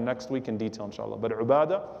talk about him next week in detail, inshallah. But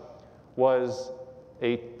Ubadah was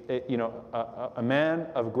a man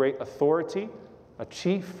of great authority, a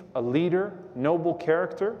chief, a leader, noble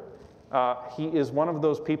character. He is one of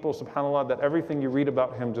those people, subhanAllah, that everything you read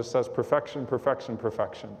about him just says perfection, perfection,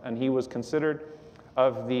 perfection. And he was considered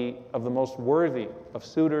of the most worthy of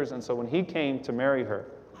suitors. And so when he came to marry her,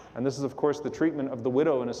 and this is of course the treatment of the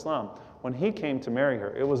widow in Islam, when he came to marry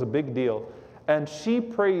her, it was a big deal. And she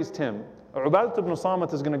praised him. Ubadah ibn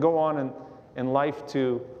Samit is going to go on in life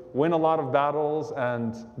to win a lot of battles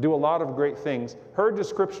and do a lot of great things. Her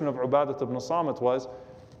description of Ubadah ibn Samit was,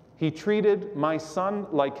 he treated my son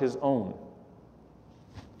like his own.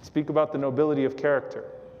 Speak about the nobility of character.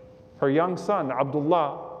 Her young son,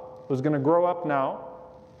 Abdullah, who's going to grow up now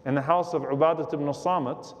in the house of Ubadah ibn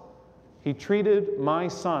Samit, he treated my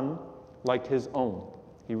son like his own.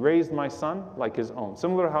 He raised my son like his own.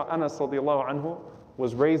 Similar to how Anas radiallahu anhu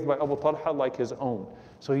was raised by Abu Talha like his own.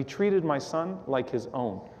 So he treated my son like his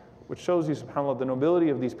own, which shows you, subhanAllah, the nobility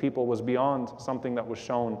of these people was beyond something that was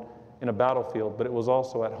shown in a battlefield, but it was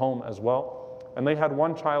also at home as well. And they had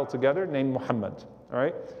one child together named Muhammad, all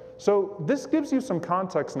right? So this gives you some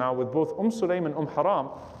context now with both Suleiman and Haram.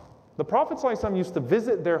 The Prophet ﷺ used to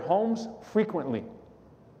visit their homes frequently.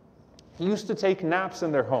 He used to take naps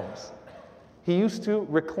in their homes. He used to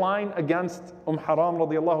recline against Haram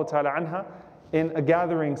radiallahu ta'ala anha in a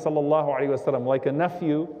gathering, sallallahu alayhi wasallam, like a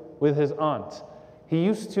nephew with his aunt. He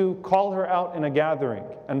used to call her out in a gathering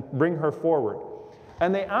and bring her forward.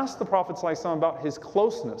 And they asked the Prophet ﷺ about his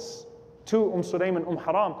closeness to Suleiman and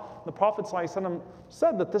Haram. The Prophet ﷺ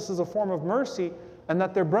said that this is a form of mercy and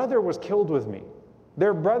that their brother was killed with me.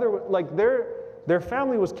 Their brother, like their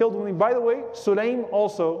family was killed with me. By the way, Sulaim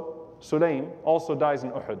also dies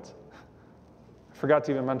in Uhud. I forgot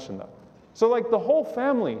to even mention that. So like the whole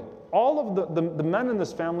family, all of the men in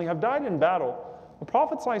this family have died in battle. The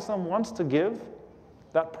Prophet ﷺ wants to give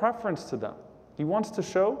that preference to them. He wants to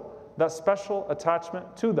show that special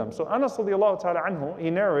attachment to them. So Anas radiallahu ta'ala anhu, he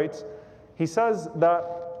narrates, he says that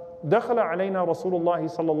دخل علينا رسول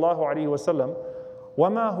الله صلى الله عليه وسلم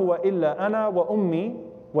وما هو إلا أنا وأمي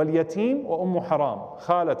واليتيم وأم حرام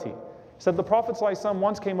خالتي. He said the Prophet ﷺ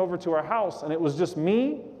once came over to our house and it was just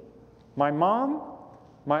me, my mom,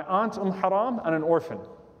 my aunt Haram, and an orphan.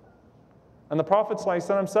 And the Prophet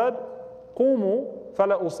ﷺ said, قوموا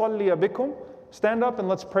فلا أصلي بكم, stand up and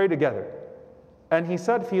let's pray together. And he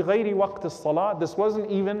said, في غير وقت الصلاة, this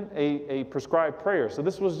wasn't even a prescribed prayer. So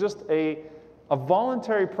this was just a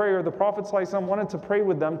voluntary prayer. The Prophet ﷺ wanted to pray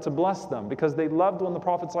with them to bless them because they loved when the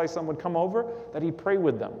Prophet ﷺ would come over that he'd pray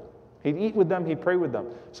with them. He'd eat with them, he'd pray with them.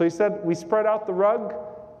 So he said, we spread out the rug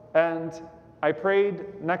and I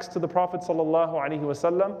prayed next to the Prophet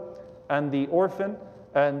ﷺ and the orphan,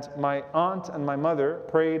 and my aunt and my mother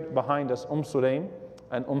prayed behind us, Sulaim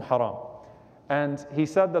and Haram. And he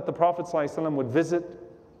said that the Prophet ﷺ would visit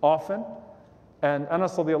often. And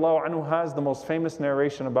Anas radiallahu anhu has the most famous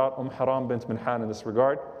narration about Haram bint Minhan in this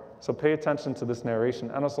regard. So pay attention to this narration.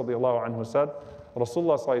 Anas radiallahu anhu said,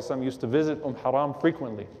 Rasulullah ﷺ used to visit Haram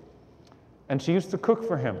frequently. And she used to cook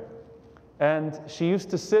for him. And she used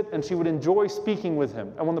to sit and she would enjoy speaking with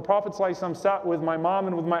him. And when the Prophet ﷺ sat with my mom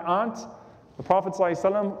and with my aunt, the Prophet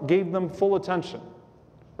ﷺ gave them full attention,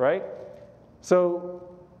 right? So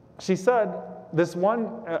she said, this one,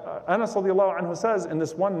 Anas radiallahu anhu says, in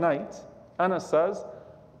this one night, Anas says,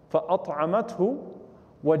 فَأَطْعَمَتْهُ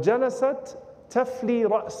وَجَلَسَتْ تَفْلِي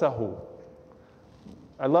رَأْسَهُ.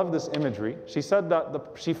 I love this imagery. She said that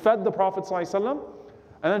she fed the Prophet ﷺ,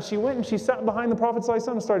 and then she went and she sat behind the Prophet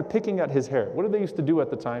ﷺ and started picking at his hair. What did they used to do at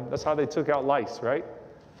the time? That's how they took out lice, right?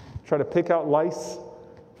 Try to pick out lice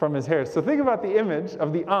from his hair. So think about the image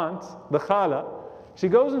of the aunt, the khala. She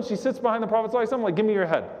goes and she sits behind the Prophet ﷺ like, give me your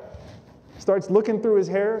head. starts looking through his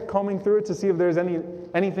hair, combing through it to see if there's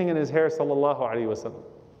anything in his hair, sallallahu alaihi wasallam.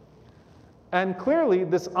 And clearly,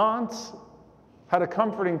 this aunt had a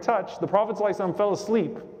comforting touch. The Prophet ﷺ fell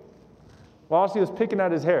asleep while she was picking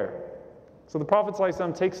at his hair. So the Prophet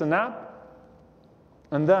ﷺ takes a nap,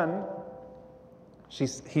 and then he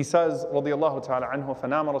says, رضي الله تعالى عنه,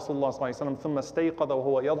 فنام رسول الله صلى الله عليه وسلم ثم استيقظ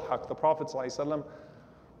وهو يضحك. The Prophet ﷺ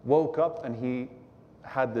woke up and he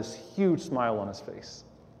had this huge smile on his face.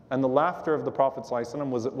 And the laughter of the Prophet ﷺ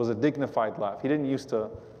was a dignified laugh. He didn't used to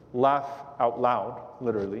laugh out loud,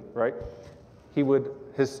 literally, right?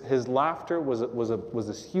 His laughter was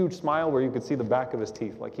this huge smile where you could see the back of his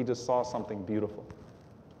teeth, like he just saw something beautiful.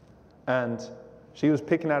 And she was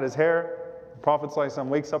picking at his hair. The Prophet ﷺ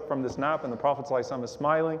wakes up from this nap, and the Prophet ﷺ is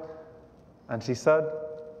smiling. And she said,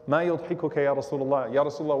 مَا يُضْحِكُكَ يَا رَسُولَ اللَّهِ Ya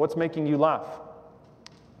Rasulullah, what's making you laugh?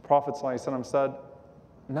 The Prophet ﷺ said,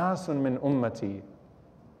 نَاسٌ مِّنْ أُمَّتِي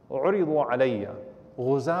عُرِضُوا عَلَيَّ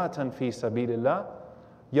غُزَاةً فِي سَبِيلِ اللَّهِ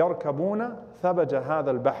يَرْكَبُونَ ثَبَجَ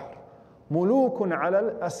هَذَا الْبَحْرِ مُلُوكٌ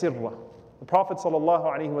عَلَى الْأَسِرَّةِ. The Prophet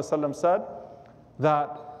ﷺ said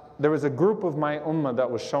that there was a group of my ummah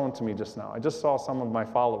that was shown to me just now. I just saw some of my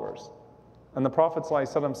followers. And the Prophet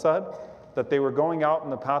ﷺ said that they were going out in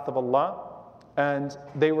the path of Allah, and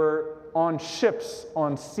they were on ships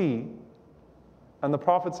on sea. And the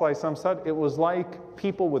Prophet ﷺ said it was like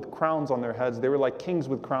people with crowns on their heads. They were like kings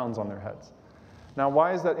with crowns on their heads. Now,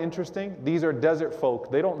 why is that interesting? These are desert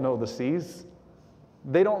folk. They don't know the seas.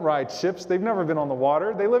 They don't ride ships. They've never been on the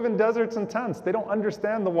water. They live in deserts and tents. They don't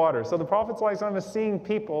understand the water. So the Prophet ﷺ is seeing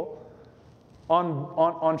people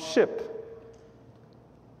on ship,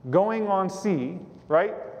 going on sea,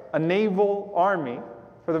 right? A naval army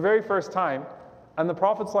for the very first time. And the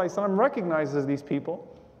Prophet ﷺ recognizes these people.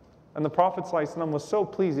 And the Prophet ﷺ was so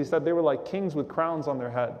pleased. He said they were like kings with crowns on their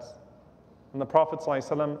heads. And the Prophet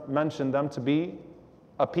ﷺ mentioned them to be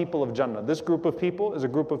a people of Jannah. This group of people is a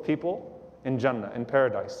group of people in Jannah, in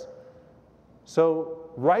paradise. So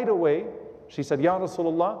right away, she said, Ya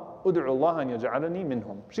Rasulullah, ud'u Allah an yaj'alani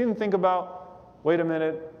minhum. She didn't think about, wait a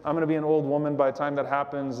minute, I'm going to be an old woman by the time that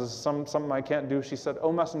happens. This is something I can't do. She said,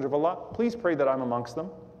 O Messenger of Allah, please pray that I'm amongst them.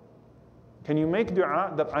 Can you make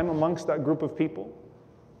dua that I'm amongst that group of people?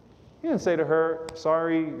 He didn't say to her,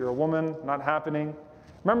 sorry, you're a woman, not happening.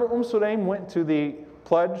 Remember, Sulaim went to the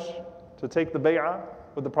pledge to take the bay'ah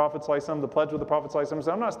with the Prophet ﷺ, the pledge with the Prophet ﷺ. He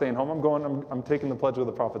said, I'm not staying home, I'm taking the pledge with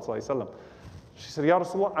the Prophet ﷺ. She said, Ya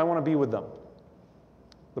Rasulullah, I want to be with them.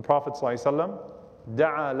 The Prophet ﷺ,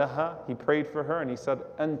 da'a laha, he prayed for her and he said,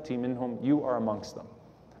 Anti minhum, you are amongst them.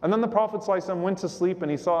 And then the Prophet ﷺ went to sleep and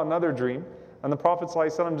he saw another dream. And the Prophet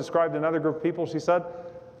ﷺ described another group of people. She said,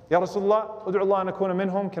 Ya Rasulullah, ud'u Allah an akuna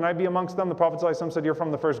minhum, can I be amongst them? The Prophet ﷺ said, you're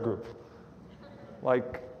from the first group.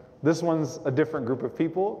 Like, this one's a different group of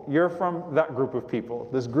people. You're from that group of people.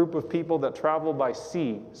 This group of people that travel by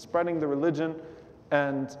sea, spreading the religion,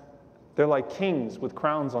 and they're like kings with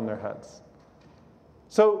crowns on their heads.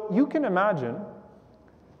 So you can imagine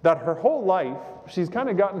that her whole life, she's kind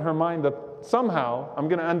of got in her mind that somehow I'm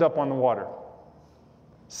going to end up on the water.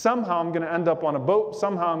 Somehow I'm going to end up on a boat.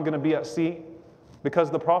 Somehow I'm going to be at sea.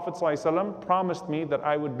 Because the Prophet ﷺ promised me that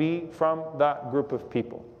I would be from that group of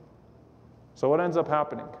people. So what ends up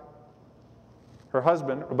happening? Her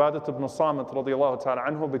husband, Ubadah ibn Samit radiallahu ta'ala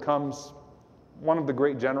anhu, becomes one of the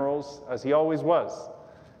great generals, as he always was.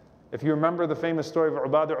 If you remember the famous story of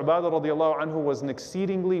Ubadah radiallahu anhu was an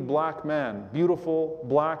exceedingly black man, beautiful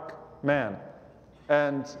black man.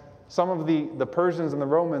 And some of the Persians and the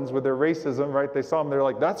Romans with their racism, right, they saw him, they're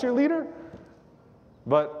like, that's your leader?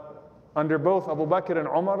 But under both Abu Bakr and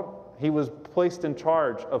Omar, he was placed in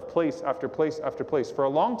charge of place after place after place. For a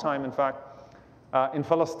long time, in fact, in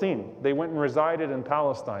Palestine, they went and resided in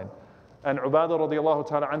Palestine. And Ubadah radiallahu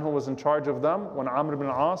ta'ala anhu was in charge of them when Amr ibn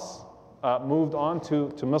As moved on to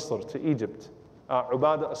Misr, to Egypt.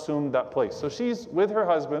 Ubadah assumed that place. So she's with her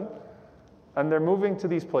husband, and they're moving to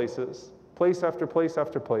these places, place after place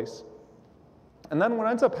after place. And then what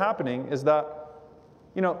ends up happening is that,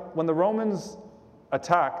 you know, when the Romans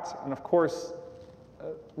attacked, and of course,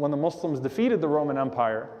 when the Muslims defeated the Roman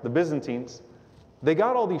Empire, the Byzantines, they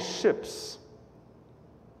got all these ships,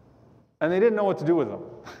 and they didn't know what to do with them,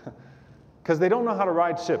 because they don't know how to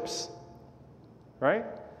ride ships, right?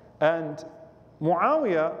 And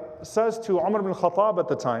Muawiyah says to Umar ibn Khattab at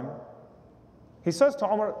the time, he says to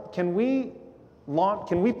Umar, can we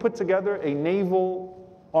put together a naval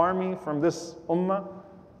army from this ummah?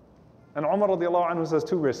 And Umar radiallahu anhu says,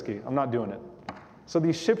 too risky, I'm not doing it. So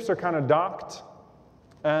these ships are kind of docked,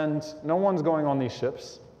 and no one's going on these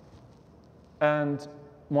ships. And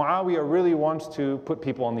Muawiyah really wants to put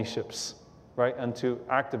people on these ships, right? And to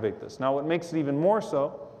activate this. Now, what makes it even more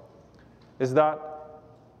so is that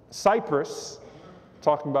Cyprus,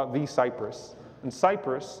 talking about the Cyprus, in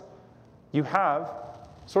Cyprus, you have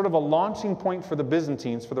sort of a launching point for the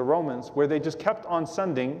Byzantines, for the Romans, where they just kept on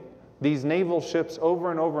sending these naval ships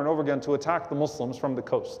over and over and over again to attack the Muslims from the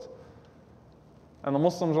coast. And the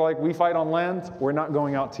Muslims are like, we fight on land, we're not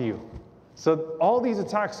going out to you. So all these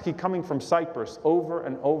attacks keep coming from Cyprus over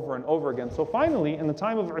and over and over again. So finally, in the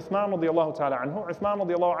time of Uthman radiallahu ta'ala anhu, Uthman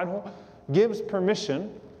radiallahu anhu gives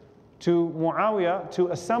permission to Muawiyah to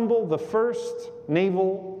assemble the first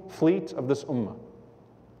naval fleet of this ummah.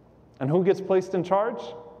 And who gets placed in charge?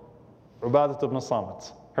 Ubadat ibn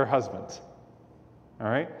Samit, her husband. All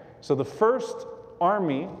right? So the first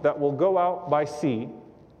army that will go out by sea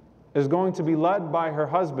is going to be led by her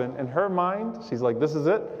husband. In her mind, she's like, this is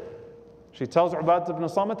it. She tells Ubadat ibn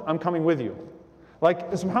Samit, I'm coming with you.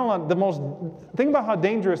 Like, subhanAllah, think about how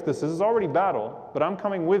dangerous this is. It's already battle, but I'm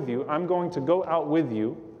coming with you. I'm going to go out with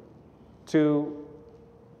you to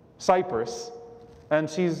Cyprus. And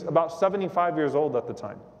she's about 75 years old at the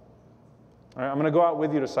time. All right, I'm going to go out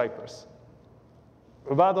with you to Cyprus.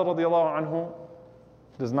 Ubadah radiallahu anhu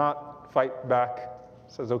does not fight back,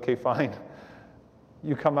 says, okay, fine.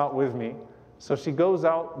 You come out with me. So she goes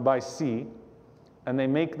out by sea, and they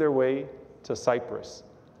make their way to Cyprus.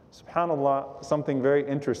 SubhanAllah, something very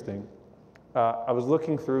interesting. I was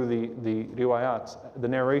looking through the riwayat, the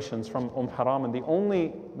narrations from Haram, and the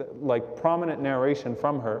only prominent narration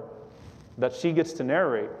from her that she gets to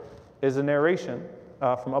narrate is a narration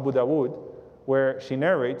from Abu Dawood, where she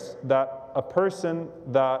narrates that a person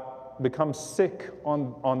that becomes sick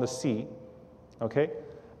on the sea, okay,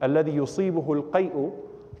 الَّذِي يُصِيبُهُ الْقَيْءُ,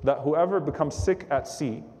 that whoever becomes sick at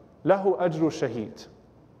sea, لَهُ أَجْرُ شَهِيدٍ,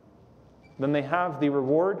 then they have the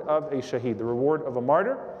reward of a shaheed, the reward of a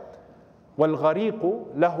martyr.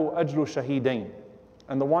 وَالْغَرِيقُ لَهُ أَجْرُ شَهِيدَيْنِ,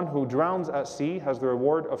 and the one who drowns at sea has the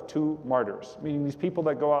reward of 2 martyrs. Meaning these people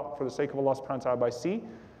that go out for the sake of Allah subhanahu wa ta'ala by sea,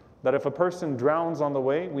 that if a person drowns on the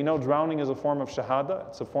way, we know drowning is a form of shahada,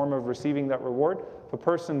 it's a form of receiving that reward. If a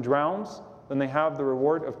person drowns, then they have the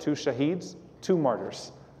reward of 2 shaheeds, 2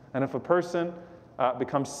 martyrs. And if a person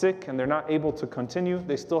becomes sick and they're not able to continue,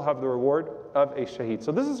 they still have the reward of a shaheed.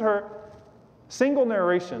 So this is her single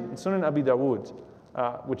narration in Sunan Abi Dawood,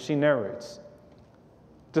 which she narrates.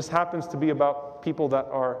 Just happens to be about people that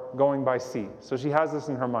are going by sea. So she has this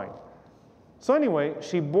in her mind. So anyway,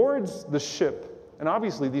 she boards the ship. And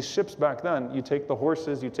obviously these ships back then, you take the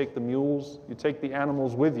horses, you take the mules, you take the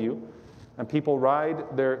animals with you, and people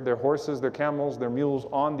ride their horses, their camels, their mules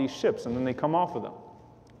on these ships, and then they come off of them,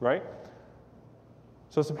 right?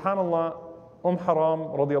 So subhanAllah, Haram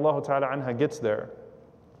radiallahu ta'ala anha gets there,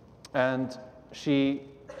 and she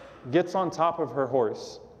gets on top of her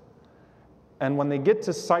horse, and when they get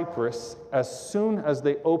to Cyprus, as soon as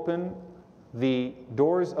they open the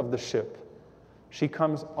doors of the ship, she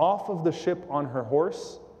comes off of the ship on her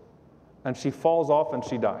horse, and she falls off and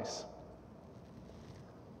she dies.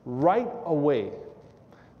 Right away,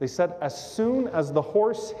 they said as soon as the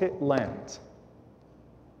horse hit land,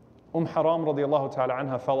 Haram radiallahu ta'ala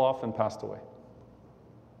anha fell off and passed away,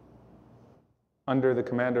 under the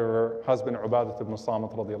command of her husband Ubadah ibn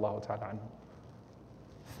Samit radiallahu ta'ala anhu.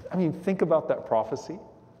 I mean, think about that prophecy,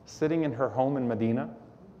 sitting in her home in Medina,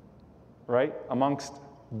 right, amongst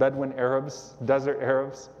Bedouin Arabs, desert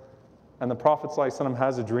Arabs, and the Prophet ﷺ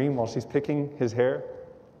has a dream while she's picking his hair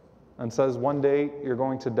and says, one day you're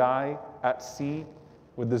going to die at sea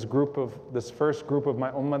with this first group of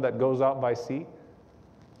my ummah that goes out by sea.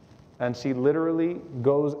 And she literally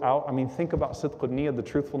goes out. I mean, think about sidq al-niyyah, the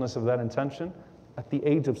truthfulness of that intention. At the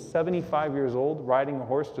age of 75 years old, riding a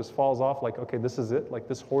horse just falls off like, okay, this is it. Like,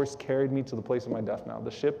 this horse carried me to the place of my death now, the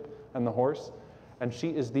ship and the horse. And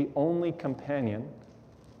she is the only companion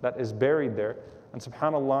that is buried there, and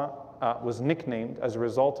subhanAllah was nicknamed as a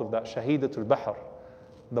result of that Shahidatul Bahr,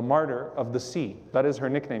 the martyr of the sea. That is her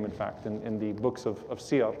nickname, in fact, in the books of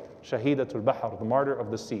Siyar, Shahidatul Bahr, the martyr of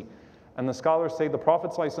the sea. And the scholars say the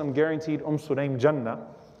Prophet ﷺ guaranteed Sulaim Jannah,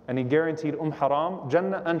 and he guaranteed Haram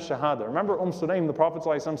Jannah and Shahada. Remember Sulaim, the Prophet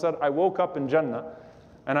ﷺ said, I woke up in Jannah,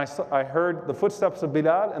 and I heard the footsteps of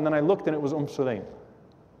Bilal, and then I looked and it was Sulaim.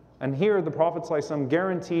 And here the Prophet ﷺ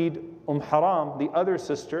guaranteed Haram, the other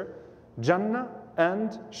sister, Jannah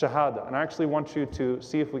and Shahada. And I actually want you to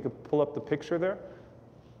see if we could pull up the picture there.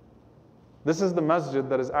 This is the masjid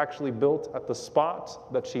that is actually built at the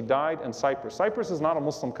spot that she died in Cyprus. Cyprus is not a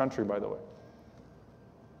Muslim country, by the way.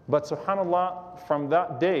 But subhanAllah, from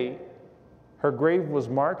that day, her grave was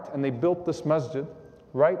marked, and they built this masjid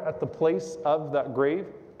right at the place of that grave.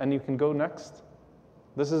 And you can go next.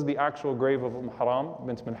 This is the actual grave of Haram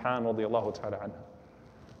bint Milhan radiallahu ta'ala anha.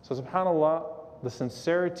 So subhanAllah, the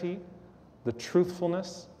sincerity, the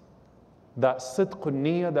truthfulness, that sidqun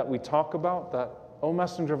niyyah that we talk about, that, oh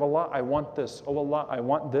Messenger of Allah, I want this. Oh Allah, I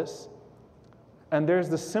want this. And there's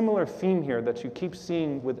the similar theme here that you keep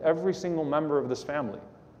seeing with every single member of this family,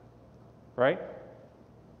 right?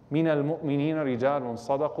 مِنَ الْمُؤْمِنِينَ رِجَالٌ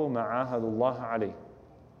صَدَقُوا مَا عَاهَدُوا اللَّهَ عَلَيْهِ.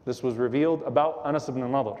 This was revealed about Anas ibn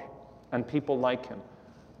Nadr and people like him,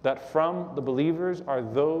 that from the believers are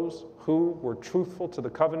those who were truthful to the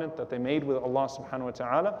covenant that they made with Allah subhanahu wa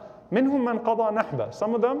ta'ala. مِنْهُمْ مَنْ قَضَى نَحْبَهُ.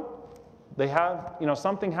 Some of them, they have,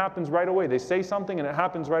 something happens right away. They say something and it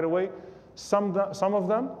happens right away. Some of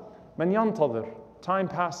them, مَنْ يَنْتَظِرُ. Time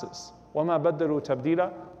passes. وَمَا بَدَّلُوا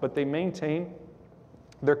تَبْدِيلًا. But they maintain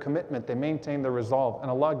their commitment, they maintain their resolve.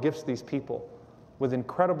 And Allah gifts these people with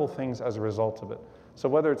incredible things as a result of it. So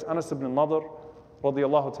whether it's Anas ibn Nadr,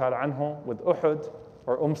 radiallahu ta'ala anhu, with Uhud,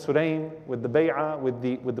 or Sulaim, with the bay'ah,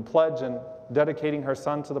 with the pledge and dedicating her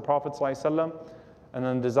son to the Prophet ﷺ, and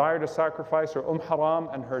then desire to sacrifice, or Haram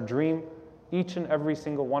and her dream, each and every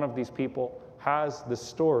single one of these people has this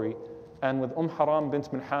story. And with Haram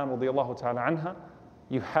bint Milhan radiallahu ta'ala anha,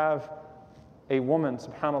 you have a woman,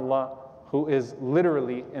 subhanAllah, who is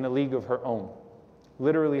literally in a league of her own,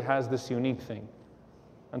 literally has this unique thing.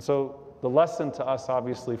 And so the lesson to us,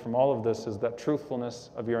 obviously, from all of this is that truthfulness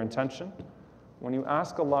of your intention. When you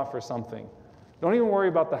ask Allah for something, don't even worry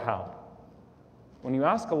about the how. When you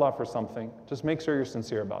ask Allah for something, just make sure you're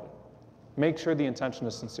sincere about it. Make sure the intention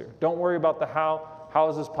is sincere. Don't worry about the how. How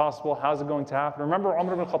is this possible? How is it going to happen? Remember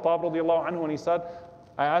Umar ibn Khattab radiallahu anhu when he said,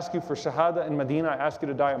 I ask you for shahada in Medina, I ask you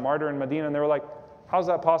to die a martyr in Medina, and they were like, how's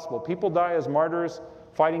that possible? People die as martyrs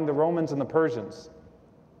fighting the Romans and the Persians.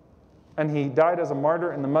 And he died as a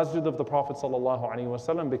martyr in the masjid of the Prophet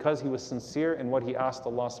ﷺ because he was sincere in what he asked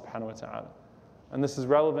Allah subhanahu wa ta'ala. And this is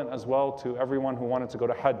relevant as well to everyone who wanted to go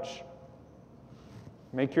to Hajj.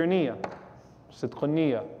 Make your niyyah, sidqun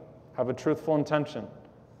niyyah, have a truthful intention.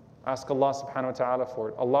 Ask Allah subhanahu wa ta'ala for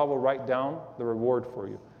it. Allah will write down the reward for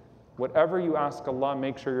you. Whatever you ask Allah,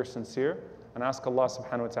 make sure you're sincere. And ask Allah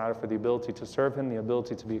subhanahu wa ta'ala for the ability to serve Him, the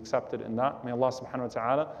ability to be accepted in that. May Allah subhanahu wa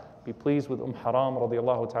ta'ala be pleased with Haram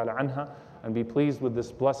radiallahu ta'ala anha and be pleased with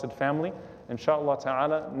this blessed family. Inshallah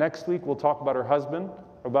ta'ala, next week we'll talk about her husband,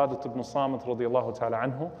 Ubadah ibn Samit radiallahu ta'ala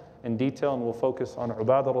anhu, in detail, and we'll focus on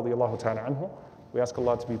Ubadah radiallahu ta'ala anhu. We ask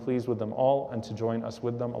Allah to be pleased with them all and to join us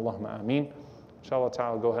with them. Allahumma ameen. Inshallah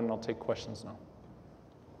ta'ala, go ahead and I'll take questions now.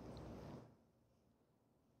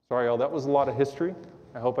 Sorry, y'all, that was a lot of history.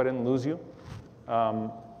 I hope I didn't lose you.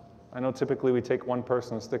 I know typically we take one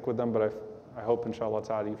person and stick with them, but I hope, inshallah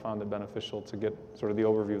ta'ala, you found it beneficial to get sort of the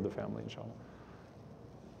overview of the family, inshallah.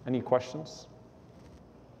 Any questions?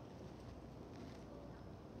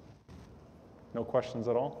 No questions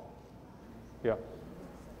at all? Yeah.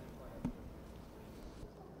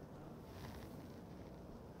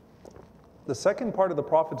 The second part of the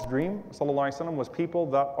Prophet's dream, sallallahu alaihi wasallam, was people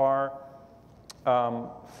that are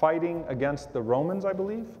fighting against the Romans, I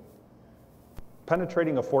believe,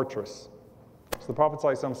 penetrating a fortress. So the Prophet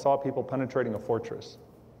ﷺ saw people penetrating a fortress.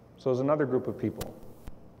 So there's another group of people.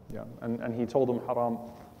 Yeah, and he told them, Haram,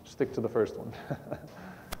 stick to the first one.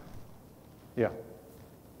 Yeah.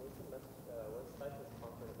 Was Cyprus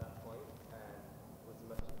conquered at that point, and was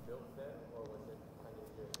the masjid built then, or was it kind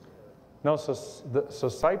of No, so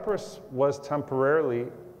Cyprus was temporarily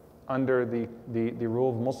under the rule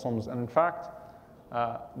of Muslims, and in fact,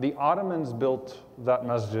 the Ottomans built that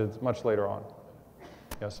masjid much later on.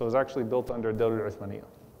 Yeah, so it was actually built under Dawla al-Uthmaniyya,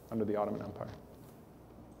 under the Ottoman Empire.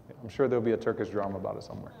 Yeah, I'm sure there'll be a Turkish drama about it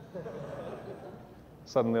somewhere.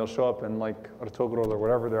 Suddenly they'll show up in like Ertugrul or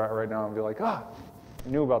wherever they're at right now and be like, I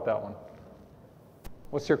knew about that one.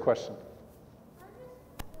 What's your question?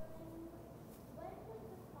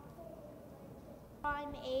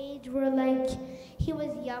 Prime age where like he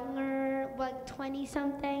was younger, like 20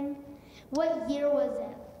 something. What year was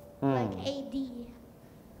it? Like AD.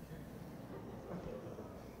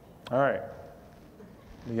 All right.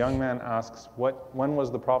 The young man asks, when was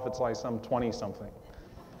the Prophet ﷺ 20 something?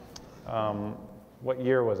 What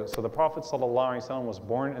year was it? So the Prophet ﷺ was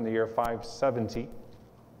born in the year 570.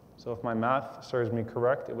 So if my math serves me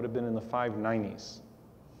correct, it would have been in the 590s.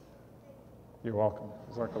 You're welcome.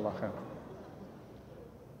 Jazakallah khair.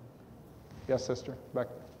 Yes, sister, back.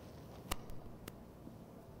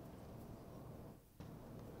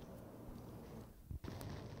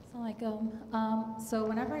 So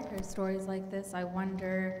whenever I hear stories like this, I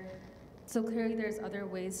wonder, so clearly there's other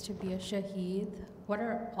ways to be a shaheed. What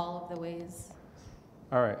are all of the ways?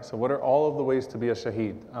 All right, so what are all of the ways to be a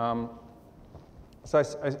shaheed? So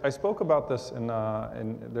I spoke about this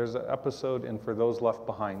there's an episode in For Those Left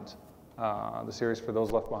Behind, the series For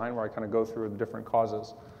Those Left Behind, where I kind of go through the different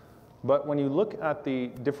causes. But when you look at the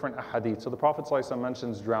different ahadith, so the Prophet ﷺ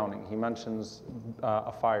mentions drowning, he mentions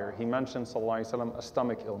a fire, he mentions ﷺ, a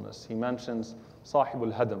stomach illness, he mentions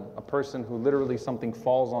sahibul hadam, a person who literally something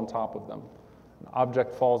falls on top of them, an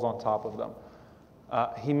object falls on top of them.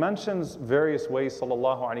 He mentions various ways,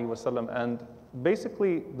 sallallahu alaihi wasallam, and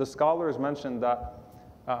basically the scholars mentioned that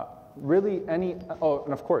really and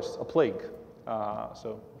of course a plague.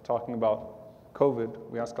 So talking about COVID,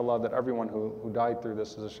 we ask Allah that everyone who died through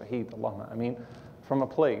this is a shaheed, Allahumma ameen, from a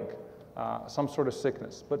plague, some sort of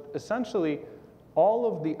sickness. But essentially, all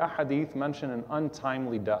of the ahadith mention an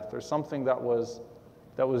untimely death, or something that was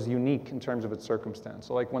unique in terms of its circumstance.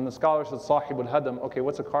 So like when the scholar said sahibul hadam, okay,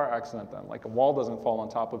 what's a car accident then? Like a wall doesn't fall on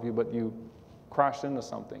top of you, but you crashed into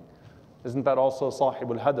something. Isn't that also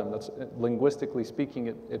sahibul hadam? That's linguistically speaking,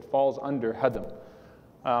 it falls under hadam.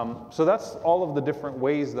 So that's all of the different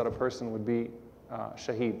ways that a person would be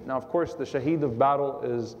shaheed. Now, of course, the shaheed of battle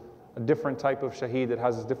is a different type of shaheed. It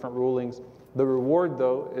has its different rulings. The reward,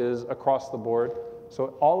 though, is across the board. So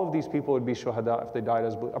all of these people would be shuhada if they died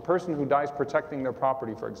as a person who dies protecting their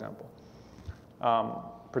property, for example,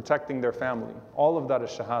 protecting their family. All of that is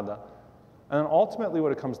shahada. And then ultimately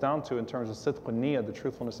what it comes down to in terms of sidq al-niyyah, the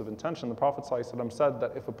truthfulness of intention, the Prophet ﷺ said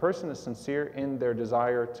that if a person is sincere in their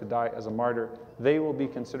desire to die as a martyr, they will be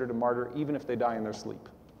considered a martyr even if they die in their sleep.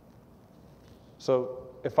 So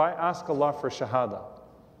if I ask Allah for shahada,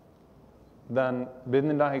 then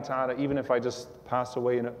bidnillahi ta'ala, even if I just pass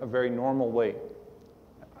away in a very normal way,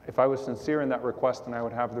 if I was sincere in that request, then I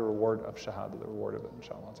would have the reward of shahada, the reward of it,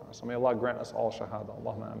 inshallah ta'ala. So may Allah grant us all shahada.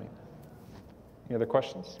 Allahumma ameen. Any other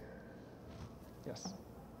questions? Yes.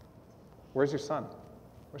 Where's your son?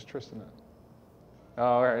 Where's Tristan at? Oh,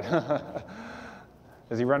 all right.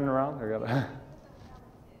 Is he running around?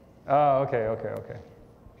 Oh, okay.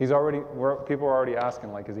 He's already, people are already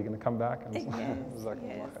asking, like, is he going to come back? Yes,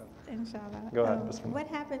 inshallah. Go ahead, Bismillah. What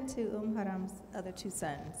happened to Haram's other two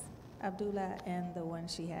sons, Abdullah and the one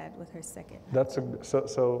she had with her second?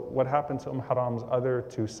 So what happened to Haram's other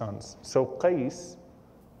two sons? So Qais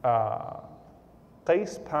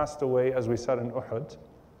passed away, as we said, in Uhud,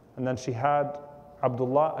 and then she had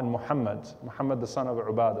Abdullah and Muhammad the son of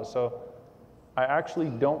Ubadah. So I actually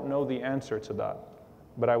don't know the answer to that,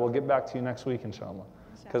 but I will get back to you next week, inshallah.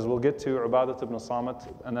 Because we'll get to Ubadah ibn Samit,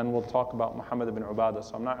 and then we'll talk about Muhammad ibn Ubadah.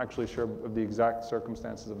 So I'm not actually sure of the exact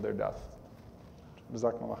circumstances of their death.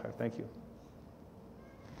 Jazakumullah khair. Thank you.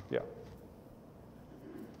 Yeah.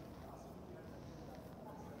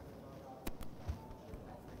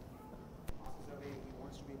 He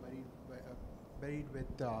wants to be buried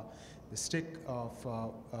with the stick of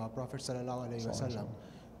Prophet sallallahu alaihi wasallam.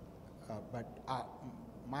 But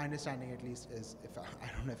my understanding, at least, is, I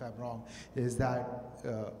don't know if I'm wrong, is that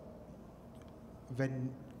when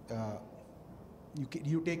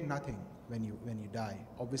you take nothing when you die.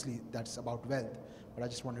 Obviously, that's about wealth, but I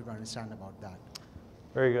just wanted to understand about that.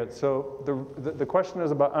 Very good. So the question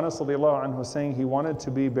is about Anas radiallahu anhu saying he wanted to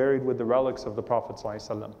be buried with the relics of the Prophet sallallahu alaihi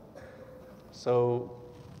wasallam. So,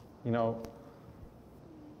 you know,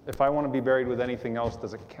 if I want to be buried with anything else,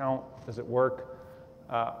 does it count? Does it work?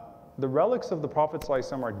 The relics of the Prophet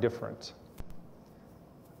ﷺ are different.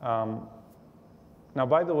 Now,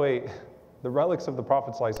 by the way, the relics of the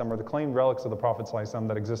Prophet ﷺ, or the claimed relics of the Prophet ﷺ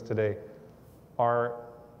that exist today, are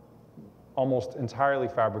almost entirely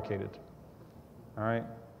fabricated. All right?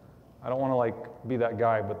 I don't want to be that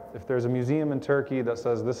guy, but if there's a museum in Turkey that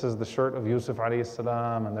says this is the shirt of Yusuf alayhi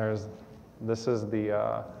salam, and this is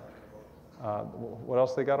the, what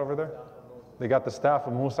else they got over there? They got the staff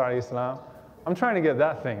of Musa alayhi salam. I'm trying to get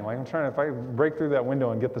that thing. If I break through that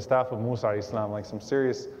window and get the staff of Musa alayhi salam,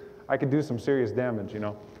 I could do some serious damage, you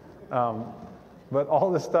know. But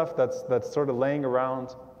all this stuff that's sort of laying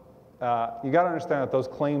around, you got to understand that those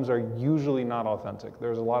claims are usually not authentic.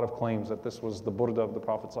 There's a lot of claims that this was the burda of the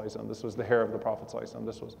Prophet ﷺ, this was the hair of the Prophet ﷺ,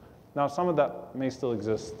 this was. Now, some of that may still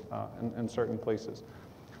exist in certain places.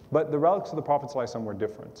 But the relics of the Prophet ﷺ were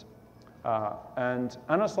different. And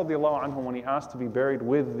Anas radiallahu anhu, when he asked to be buried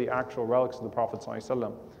with the actual relics of the Prophet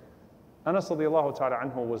ﷺ, Anas radiallahu ta'ala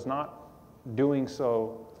anhu was not doing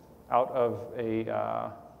so out of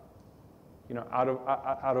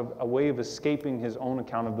a way of escaping his own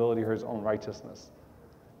accountability or his own righteousness.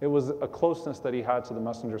 It was a closeness that he had to the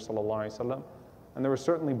Messenger sallallahu alaihi wasallam, and there was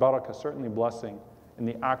certainly barakah, certainly blessing in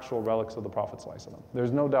the actual relics of the Prophet sallallahu alaihi wasallam.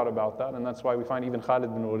 There's no doubt about that, and that's why we find even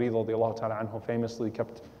Khalid bin Walid radiallahu ta'ala anhu famously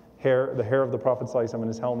kept the hair of the Prophet sallallahu alaihi wasallam in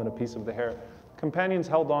his helmet, a piece of the hair, companions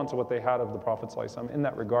held on to what they had of the Prophet ﷺ in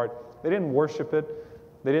that regard. They didn't worship it.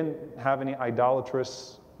 They didn't have any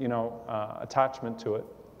idolatrous, attachment to it.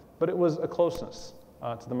 But it was a closeness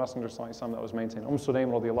to the Messenger ﷺ that was maintained.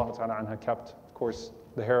 Suleiman radiallahu ta'ala anha kept, of course,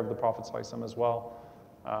 the hair of the Prophet ﷺ as well.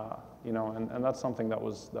 And that's something that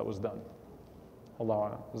was done. Allahu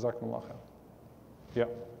a'lam. Jazakumullah khair. Yeah.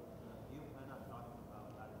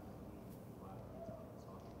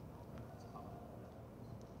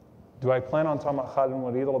 Do I plan on talking about Khalid ibn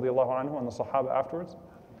Walid radiallahu anhu and the Sahaba afterwards?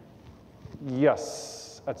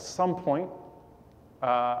 Yes, at some point.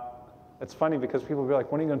 It's funny because people will be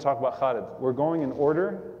like, when are you going to talk about Khalid? We're going in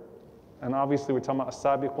order, and obviously we're talking about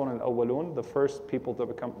as-sabiqun al-awwalun, the first people that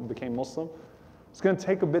became Muslim. It's going to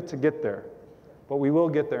take a bit to get there, but we will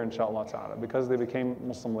get there inshallah ta'ala because they became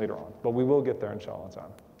Muslim later on. But we will get there inshallah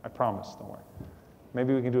ta'ala. I promise, don't worry.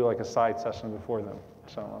 Maybe we can do like a side session before then,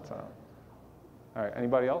 inshallah ta'ala. All right,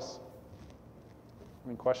 anybody else?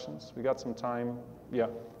 Any questions? We got some time. Yeah.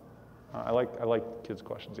 I like kids'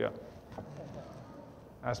 questions, yeah.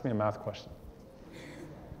 Ask me a math question.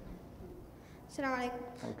 Assalamu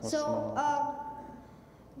alaikum. So,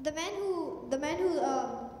 the man who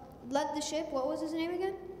led the ship, what was his name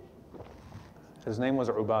again? His name was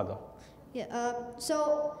Ubadah. Yeah.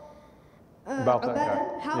 About that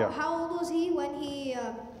Ubadah, guy. how old was he when he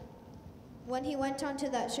went onto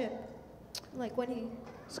that ship? Like when he?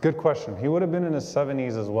 It's a good question. He would have been in his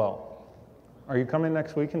 70s as well. Are you coming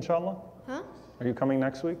next week, inshallah? Huh? Are you coming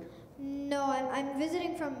next week? No, I'm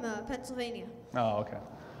visiting from Pennsylvania. Oh, okay.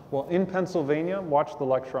 Well, in Pennsylvania, watch the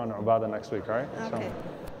lecture on Ubadah next week, all right? Okay.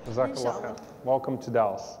 Jazakallah Inshallah. khair. Welcome to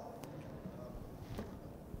Dallas.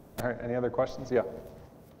 All right, any other questions? Yeah.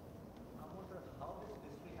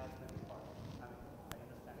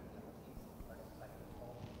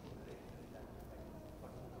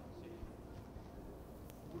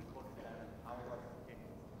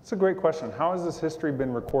 It's a great question. How has this history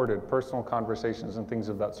been recorded, personal conversations and things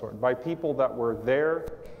of that sort, by people that were there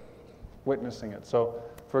witnessing it? So,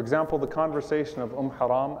 for example, the conversation of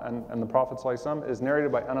Haram and the Prophet ﷺ is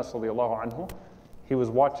narrated by Anas radiallahu anhu. He was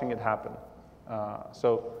watching it happen.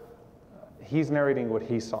 So he's narrating what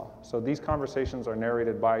he saw. So these conversations are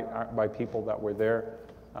narrated by people that were there.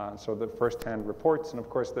 So the first-hand reports, and of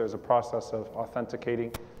course there's a process of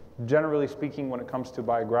authenticating. Generally speaking, when it comes to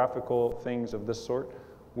biographical things of this sort,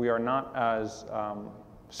 we are not as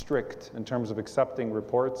strict in terms of accepting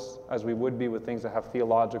reports as we would be with things that have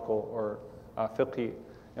theological or fiqhi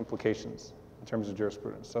implications in terms of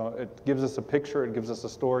jurisprudence. So it gives us a picture, it gives us a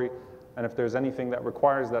story, and if there's anything that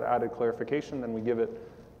requires that added clarification, then we give it,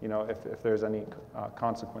 if there's any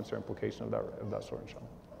consequence or implication of that sort, inshallah.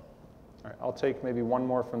 All right, I'll take maybe one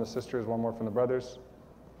more from the sisters, one more from the brothers.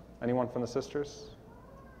 Anyone from the sisters?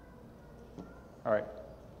 All right,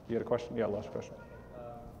 you had a question? Yeah, last question.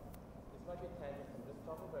 This might be a tangent from this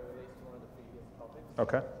topic, but it relates to one of the previous topics.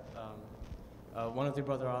 Okay. One of the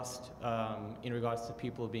brother asked in regards to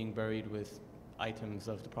people being buried with items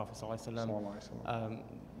of the Prophet ﷺ.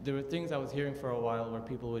 There were things I was hearing for a while where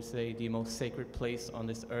people would say the most sacred place on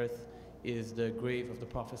this earth is the grave of the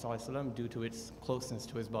Prophet ﷺ due to its closeness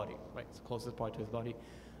to his body, right? It's the closest part to his body.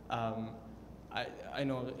 I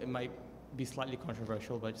know it might be slightly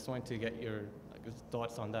controversial, but I just wanted to get your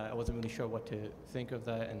thoughts on that. I wasn't really sure what to think of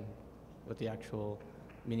that and what the actual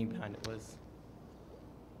meaning behind it was.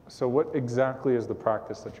 So what exactly is the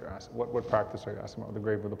practice that you're asking? What practice are you asking about, the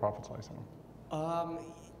grave of the Prophet ﷺ?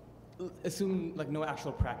 Assume like no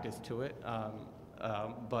actual practice to it,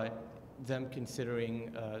 but them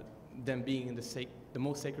considering them being in the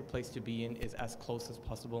most sacred place to be in is as close as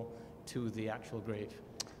possible to the actual grave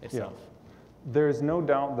itself. Yeah. There is no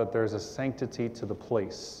doubt that there's a sanctity to the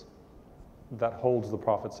place that holds the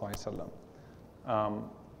Prophet ﷺ.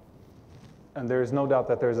 And there is no doubt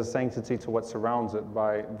that there is a sanctity to what surrounds it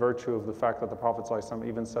by virtue of the fact that the Prophet ﷺ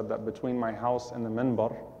even said that between my house and the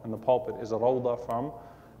minbar and the pulpit is a rawdah from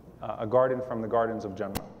a garden from the gardens of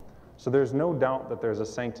Jannah. So there's no doubt that there's a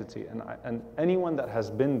sanctity. And anyone that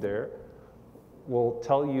has been there will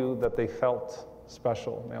tell you that they felt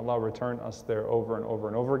special. May Allah return us there over and over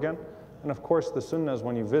and over again. And of course, the sunnah is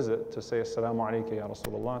when you visit to say, Assalamu alayka ya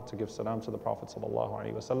Rasulullah, to give salam to the Prophet sallallahu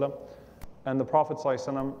alaihi wasallam. And the Prophet sallallahu alaihi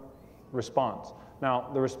wasallam responds. Now,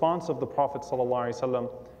 the response of the Prophet ﷺ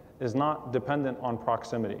is not dependent on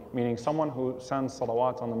proximity, meaning someone who sends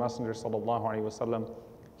salawat on the Messenger ﷺ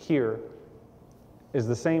here is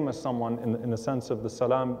the same as someone in the sense of the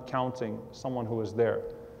salam counting someone who is there.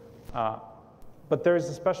 But there is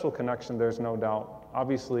a special connection, there's no doubt.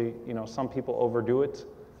 Obviously, some people overdo it.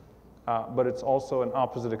 But it's also an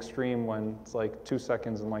opposite extreme when it's like 2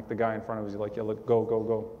 seconds and like the guy in front of you is like, yeah, look, go, go,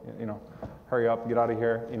 go, you know, hurry up, get out of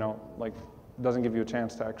here, you know, like doesn't give you a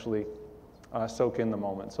chance to actually soak in the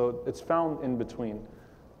moment. So it's found in between.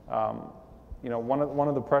 You know, one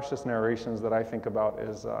of the precious narrations that I think about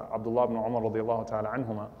is Abdullah ibn Umar radiallahu ta'ala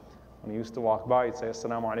anhuma. When he used to walk by, he'd say,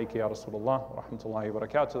 Assalamu alayka ya Rasulullah, wa rahmatullahi wa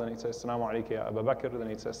barakatuh. Then he'd say, Assalamu alayka ya Abu Bakr. Then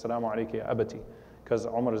he'd say, Assalamu alayka ya Abati. Because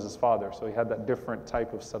Umar is his father, so he had that different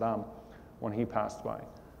type of salam when he passed by.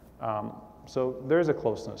 So there's a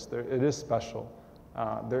closeness, it is special.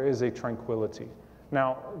 There is a tranquility.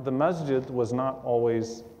 Now, the masjid was not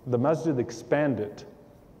always, the masjid expanded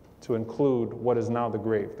to include what is now the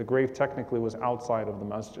grave. The grave technically was outside of the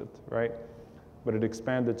masjid, right? But it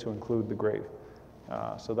expanded to include the grave.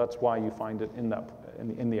 So that's why you find it in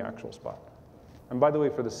the actual spot. And by the way,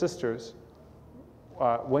 for the sisters,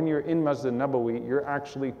 when you're in Masjid Nabawi, you're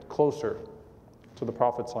actually closer to the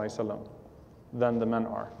Prophet ﷺ than the men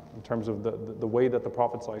are, in terms of the way that the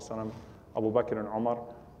Prophet ﷺ, Abu Bakr and Omar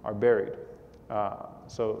are buried.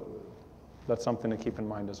 So that's something to keep in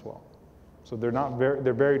mind as well. So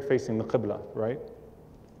they're buried facing the Qibla, right?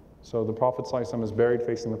 So the Prophet ﷺ is buried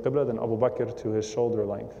facing the Qibla, then Abu Bakr to his shoulder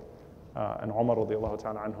length, and Umar radiallahu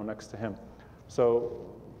ta'ala anhu next to him. So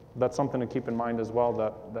that's something to keep in mind as well,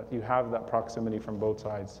 that you have that proximity from both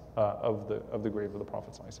sides of the grave of the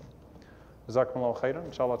Prophet ﷺ. Jazakumullahu khairan.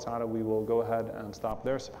 Inshallah ta'ala, we will go ahead and stop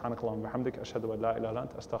there. Subhanakallah wa bihamdik. Ashhadu an la ilaha illa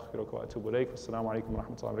anta astaghfiruka wa atubu ilayk. Assalamu alaikum wa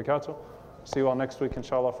rahmatullahi wa barakatuh. See you all next week,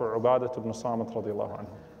 inshallah, for Ubadah ibn Samit radiallahu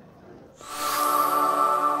anhu.